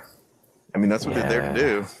 I mean, that's what they're there to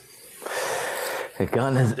do. The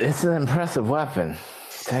gun it's an impressive weapon.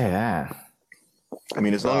 I'll tell you that. I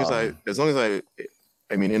mean, as long as I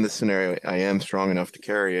mean, in this scenario, I am strong enough to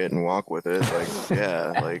carry it and walk with it. Like,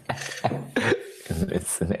 yeah, like in this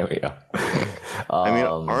scenario. I mean,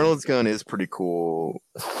 Arnold's gun is pretty cool.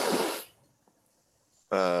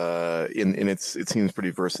 It seems pretty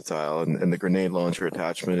versatile, and the grenade launcher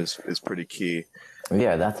attachment is pretty key.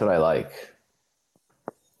 Yeah, that's what I like.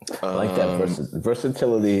 I like that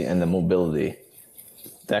versatility and the mobility.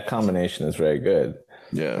 That combination is very good.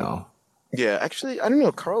 Yeah. Yeah, actually, I don't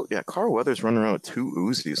know. Carl Weathers running around with 2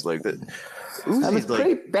 Uzis like that. That was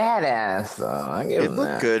pretty badass, though. It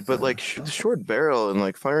looked good, but like the short barrel and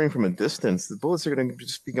like firing from a distance, the bullets are going to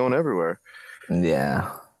just be going everywhere. Yeah.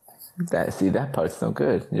 That part's no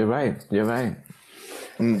good. You're right.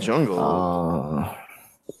 In the jungle. All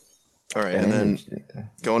right, and then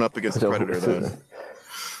going up against the Predator, then.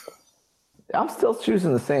 I'm still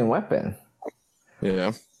choosing the same weapon.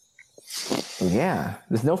 Yeah. Yeah.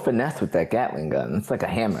 There's no finesse with that Gatling gun. It's like a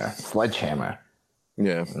hammer, sledgehammer.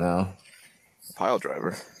 Yeah. No. Pile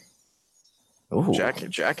driver. Ooh.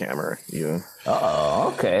 Jackhammer. Yeah.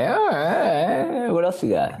 Oh, okay. All right. What else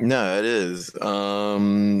you got? No, it is.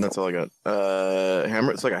 That's all I got.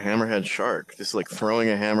 Hammer. It's like a hammerhead shark, just like throwing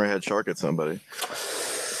a hammerhead shark at somebody.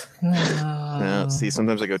 Yeah. See,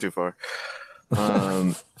 sometimes I go too far.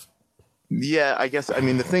 Yeah, I guess. I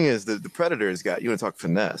mean, the thing is, the Predator's got. You want to talk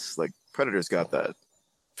finesse? Like Predator's got that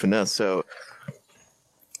finesse. So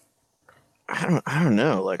I don't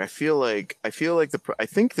know. Like I feel like I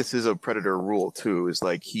think this is a Predator rule too. Is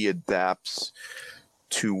like he adapts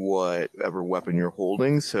to whatever weapon you're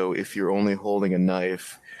holding. So if you're only holding a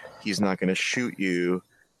knife, he's not going to shoot you.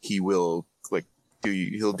 He will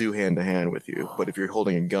he'll do hand to hand with you. But if you're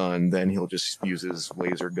holding a gun, then he'll just use his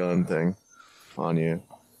laser gun thing on you.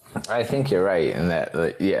 I think you're right in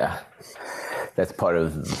that. Yeah, that's part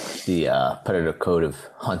of the Predator code of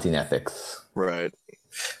hunting ethics. Right.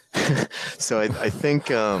 So I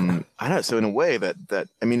think I don't know. So in a way that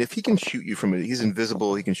I mean, if he can shoot you he's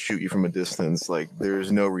invisible. He can shoot you from a distance. Like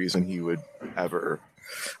there's no reason he would ever.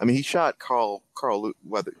 I mean, he shot Carl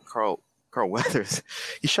Weathers.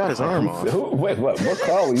 He shot his arm off. Wait, what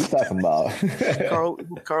Carl were you talking about?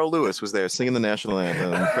 Carl Lewis was there singing the national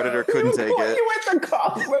anthem. Predator couldn't take it. You went to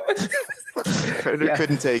Carl Lewis. Predator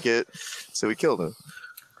couldn't take it, so he killed him.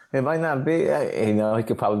 It might not be, he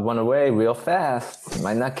could probably run away real fast.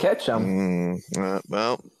 Might not catch him.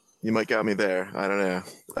 Well, you might got me there. I don't know.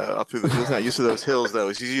 Up through he's not used to those hills, though.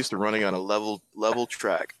 He's used to running on a level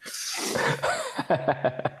track.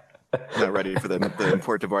 Not ready for the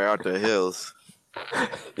Puerto Vallarta hills.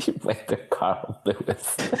 You went to Carl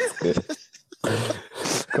Lewis. That's good.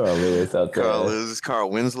 Carl Lewis out there.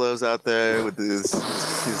 Carl Winslow's out there with his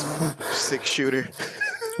 6-shooter.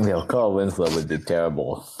 Yeah, Carl Winslow would be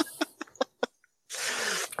terrible.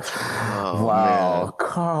 Oh, wow, man.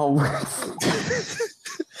 Carl Winslow.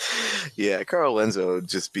 Yeah, Carl Winslow would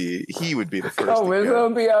he would be the first. Carl Winslow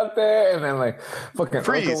would be out there, and then fucking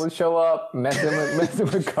Freeze. Uncle would show up, messing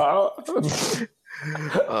with Carl.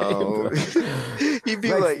 He'd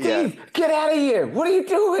be like, Steve, get out of here! What are you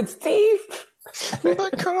doing, Steve?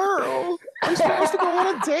 But Carl, I'm supposed to go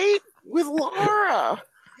on a date with Laura.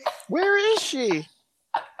 Where is she?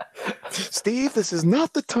 Steve, this is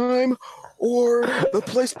not the time or the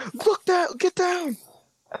place. Get down.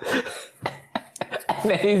 And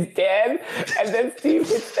then he's dead, and then Steve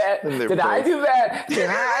hits that. Did I do that? Did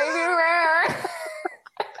I do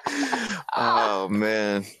that? Oh,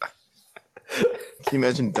 man. Can you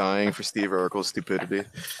imagine dying for Steve Urkel's stupidity?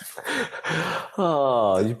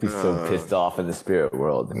 Oh, you'd be so pissed off in the spirit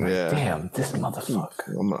world. Yeah. Damn, this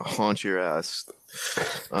motherfucker. I'm gonna haunt your ass.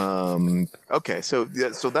 Okay, so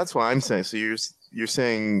that's why I'm saying. So you're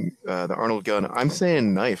saying the Arnold gun. I'm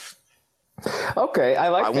saying knife. Okay, I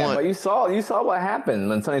like that. But you saw what happened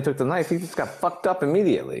when Sonny took the knife. He just got fucked up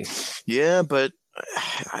immediately. Yeah, but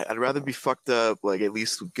I'd rather be fucked up, like at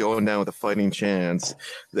least going down with a fighting chance,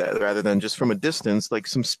 rather than just from a distance, like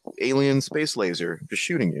some alien space laser just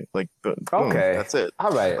shooting you. Like, boom, okay, that's it. All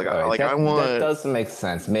right, that does make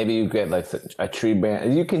sense. Maybe you get like a tree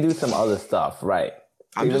branch. You can do some other stuff, right?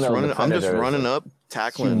 I'm just running up,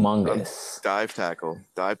 tackling, humongous dive tackle,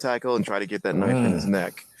 and try to get that knife in his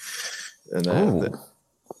neck. And then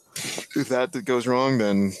if that goes wrong,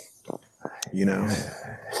 then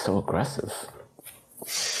so aggressive.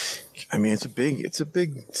 I mean, it's a big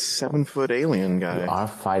 7-foot alien guy. You are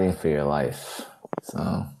fighting for your life,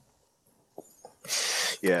 so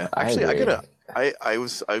yeah. Actually,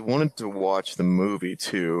 I wanted to watch the movie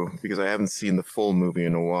too because I haven't seen the full movie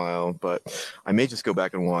in a while, but I may just go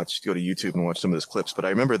back and go to YouTube and watch some of those clips. But I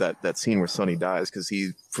remember that scene where Sonny dies because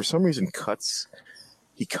he, for some reason, cuts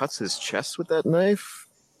his chest with that knife.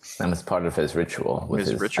 That was part of his ritual.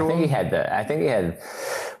 Ritual? I think he had.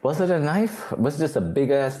 Was it a knife? Was it just a big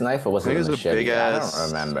ass knife, or was it a machete? I don't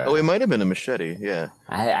remember. Oh, it might have been a machete. Yeah.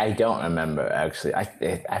 I don't remember actually.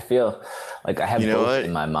 I feel like I have both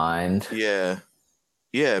in my mind. Yeah.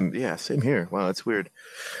 Same here. Wow, that's weird.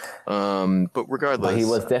 But regardless, he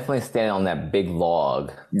was definitely standing on that big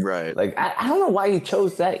log. Right. Like I don't know why he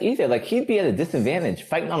chose that either. Like he'd be at a disadvantage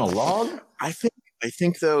fighting on a log. I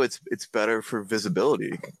think though it's better for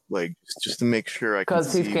visibility, like just to make sure I can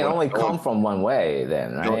see. Because he can only come from one way,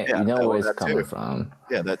 then, right? Yeah, you know where he's coming from.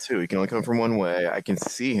 Yeah, that too. He can only come from one way. I can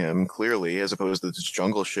see him clearly, as opposed to this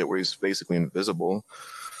jungle shit where he's basically invisible.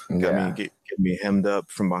 Get me hemmed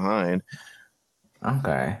up from behind.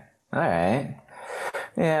 Okay, all right.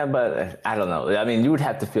 Yeah, but I don't know. I mean, you would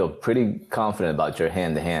have to feel pretty confident about your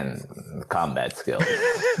hand-to-hand combat skills.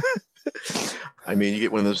 I mean, you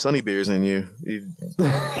get one of those Sunny beers and you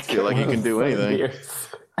feel like you can do anything.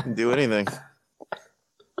 Do anything.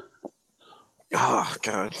 Oh,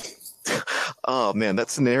 God. Oh man, that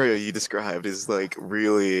scenario you described is like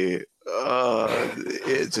really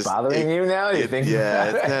it just Bothering you now? You think?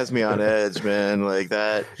 yeah, it has me on edge, man. Like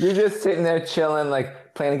that. You're just sitting there chilling,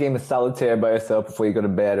 like playing a game of solitaire by yourself before you go to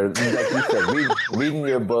bed, or like you said, reading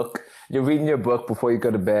your book. You're reading your book before you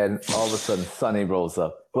go to bed. And all of a sudden, Sonny rolls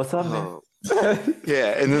up. What's up, man?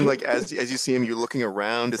 Yeah, and then like as you see him, you're looking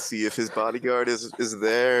around to see if his bodyguard is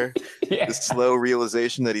there. Yeah. The slow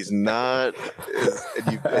realization that he's not,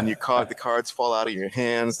 and you caught the cards fall out of your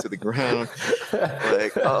hands to the ground.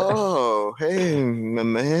 Like, oh, hey, my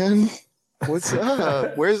man, what's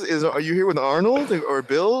up? Are you here with Arnold or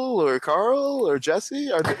Bill or Carl or Jesse?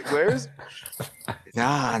 Where's?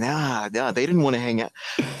 Nah. They didn't want to hang out.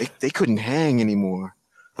 They couldn't hang anymore.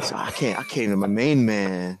 So I came to my main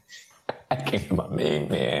man. I came to my main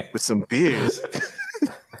man with some beers.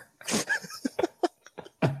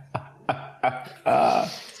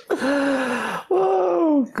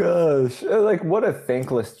 Oh gosh! Like, what a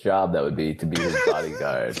thankless job that would be to be his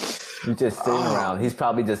bodyguard. You're just sitting around. He's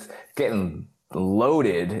probably just getting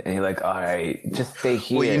loaded, and you're like, "All right, just stay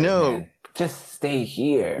here." Well, man. Just stay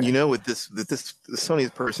here. With this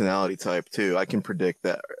Sonny's personality type too, I can predict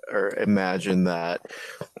that or imagine that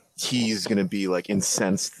he's going to be like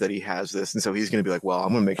incensed that he has this, and so he's going to be like, well,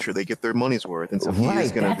 I'm going to make sure they get their money's worth, and so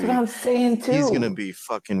he's going to be, what I'm saying too. He's going to be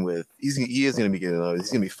fucking with, he is going to be getting, he's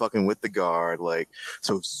going to be fucking with the guard, like,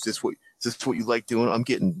 so is this what you like doing? I'm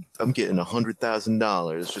getting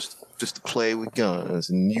 $100,000 just to play with guns,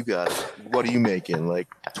 and you got, what are you making, like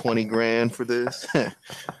 20 grand for this?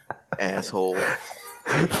 Asshole.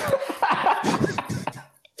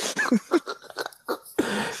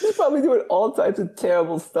 He's probably doing all types of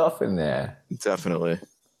terrible stuff in there. Definitely.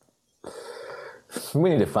 We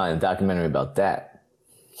need to find a documentary about that.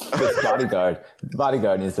 This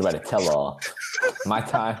bodyguard needs to write a tell-all. My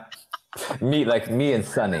time, me and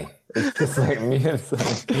Sonny. It's just like me and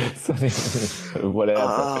Sonny, whatever.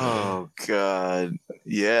 Oh God,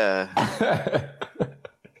 yeah.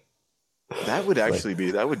 That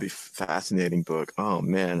would be fascinating book. Oh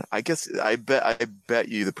man, I bet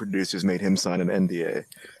you the producers made him sign an NDA.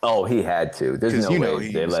 Oh, he had to. There's no way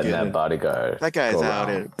they let that bodyguard. That guy's out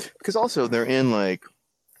in, because also they're in like,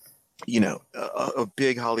 a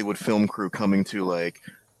big Hollywood film crew coming to like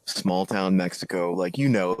small town Mexico. Like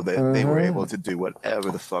that they were able to do whatever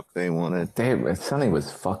the fuck they wanted. Sonny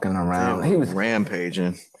was fucking around. He was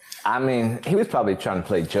rampaging. I mean, he was probably trying to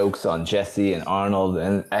play jokes on Jesse and Arnold,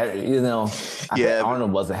 and I think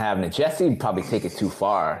Arnold wasn't having it. Jesse would probably take it too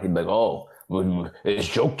far. He'd be like, "Oh, it's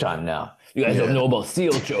joke time now. You guys don't know about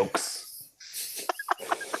SEAL jokes."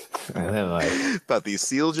 And then about these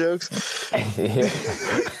SEAL jokes.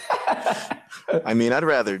 I mean, I'd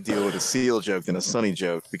rather deal with a SEAL joke than a Sonny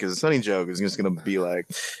joke, because a Sonny joke is just going to be like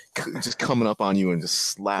just coming up on you and just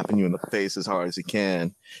slapping you in the face as hard as he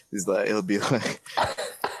can. It'll be like,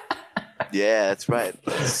 yeah, that's right.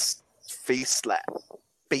 Face slap.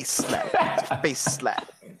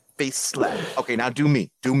 Okay, now do me.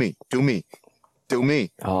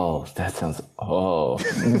 Oh, that sounds. Oh,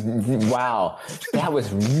 wow. That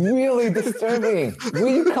was really disturbing. Where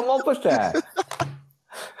did you come up with that?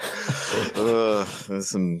 There's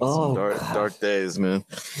some dark days, man.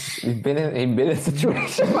 You've been in a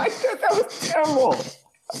situation like that. That was terrible.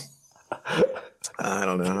 I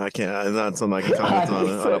don't know. I can't. It's not something I can comment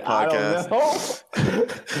on a podcast.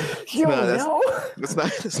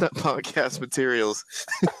 It's not podcast materials.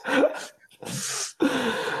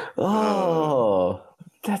 Oh,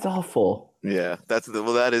 that's awful. Yeah,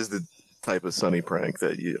 that is the type of Sonny prank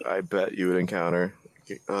that I bet you would encounter.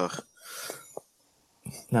 Ugh.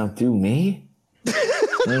 Now do me?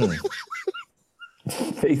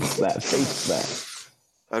 Face slap.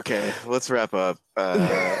 Okay, let's wrap up.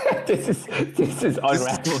 This is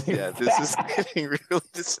unraveling. This is getting really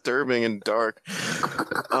disturbing and dark.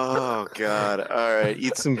 Oh God! All right,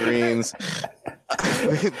 eat some greens.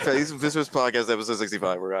 This was podcast episode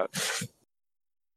 65. We're out.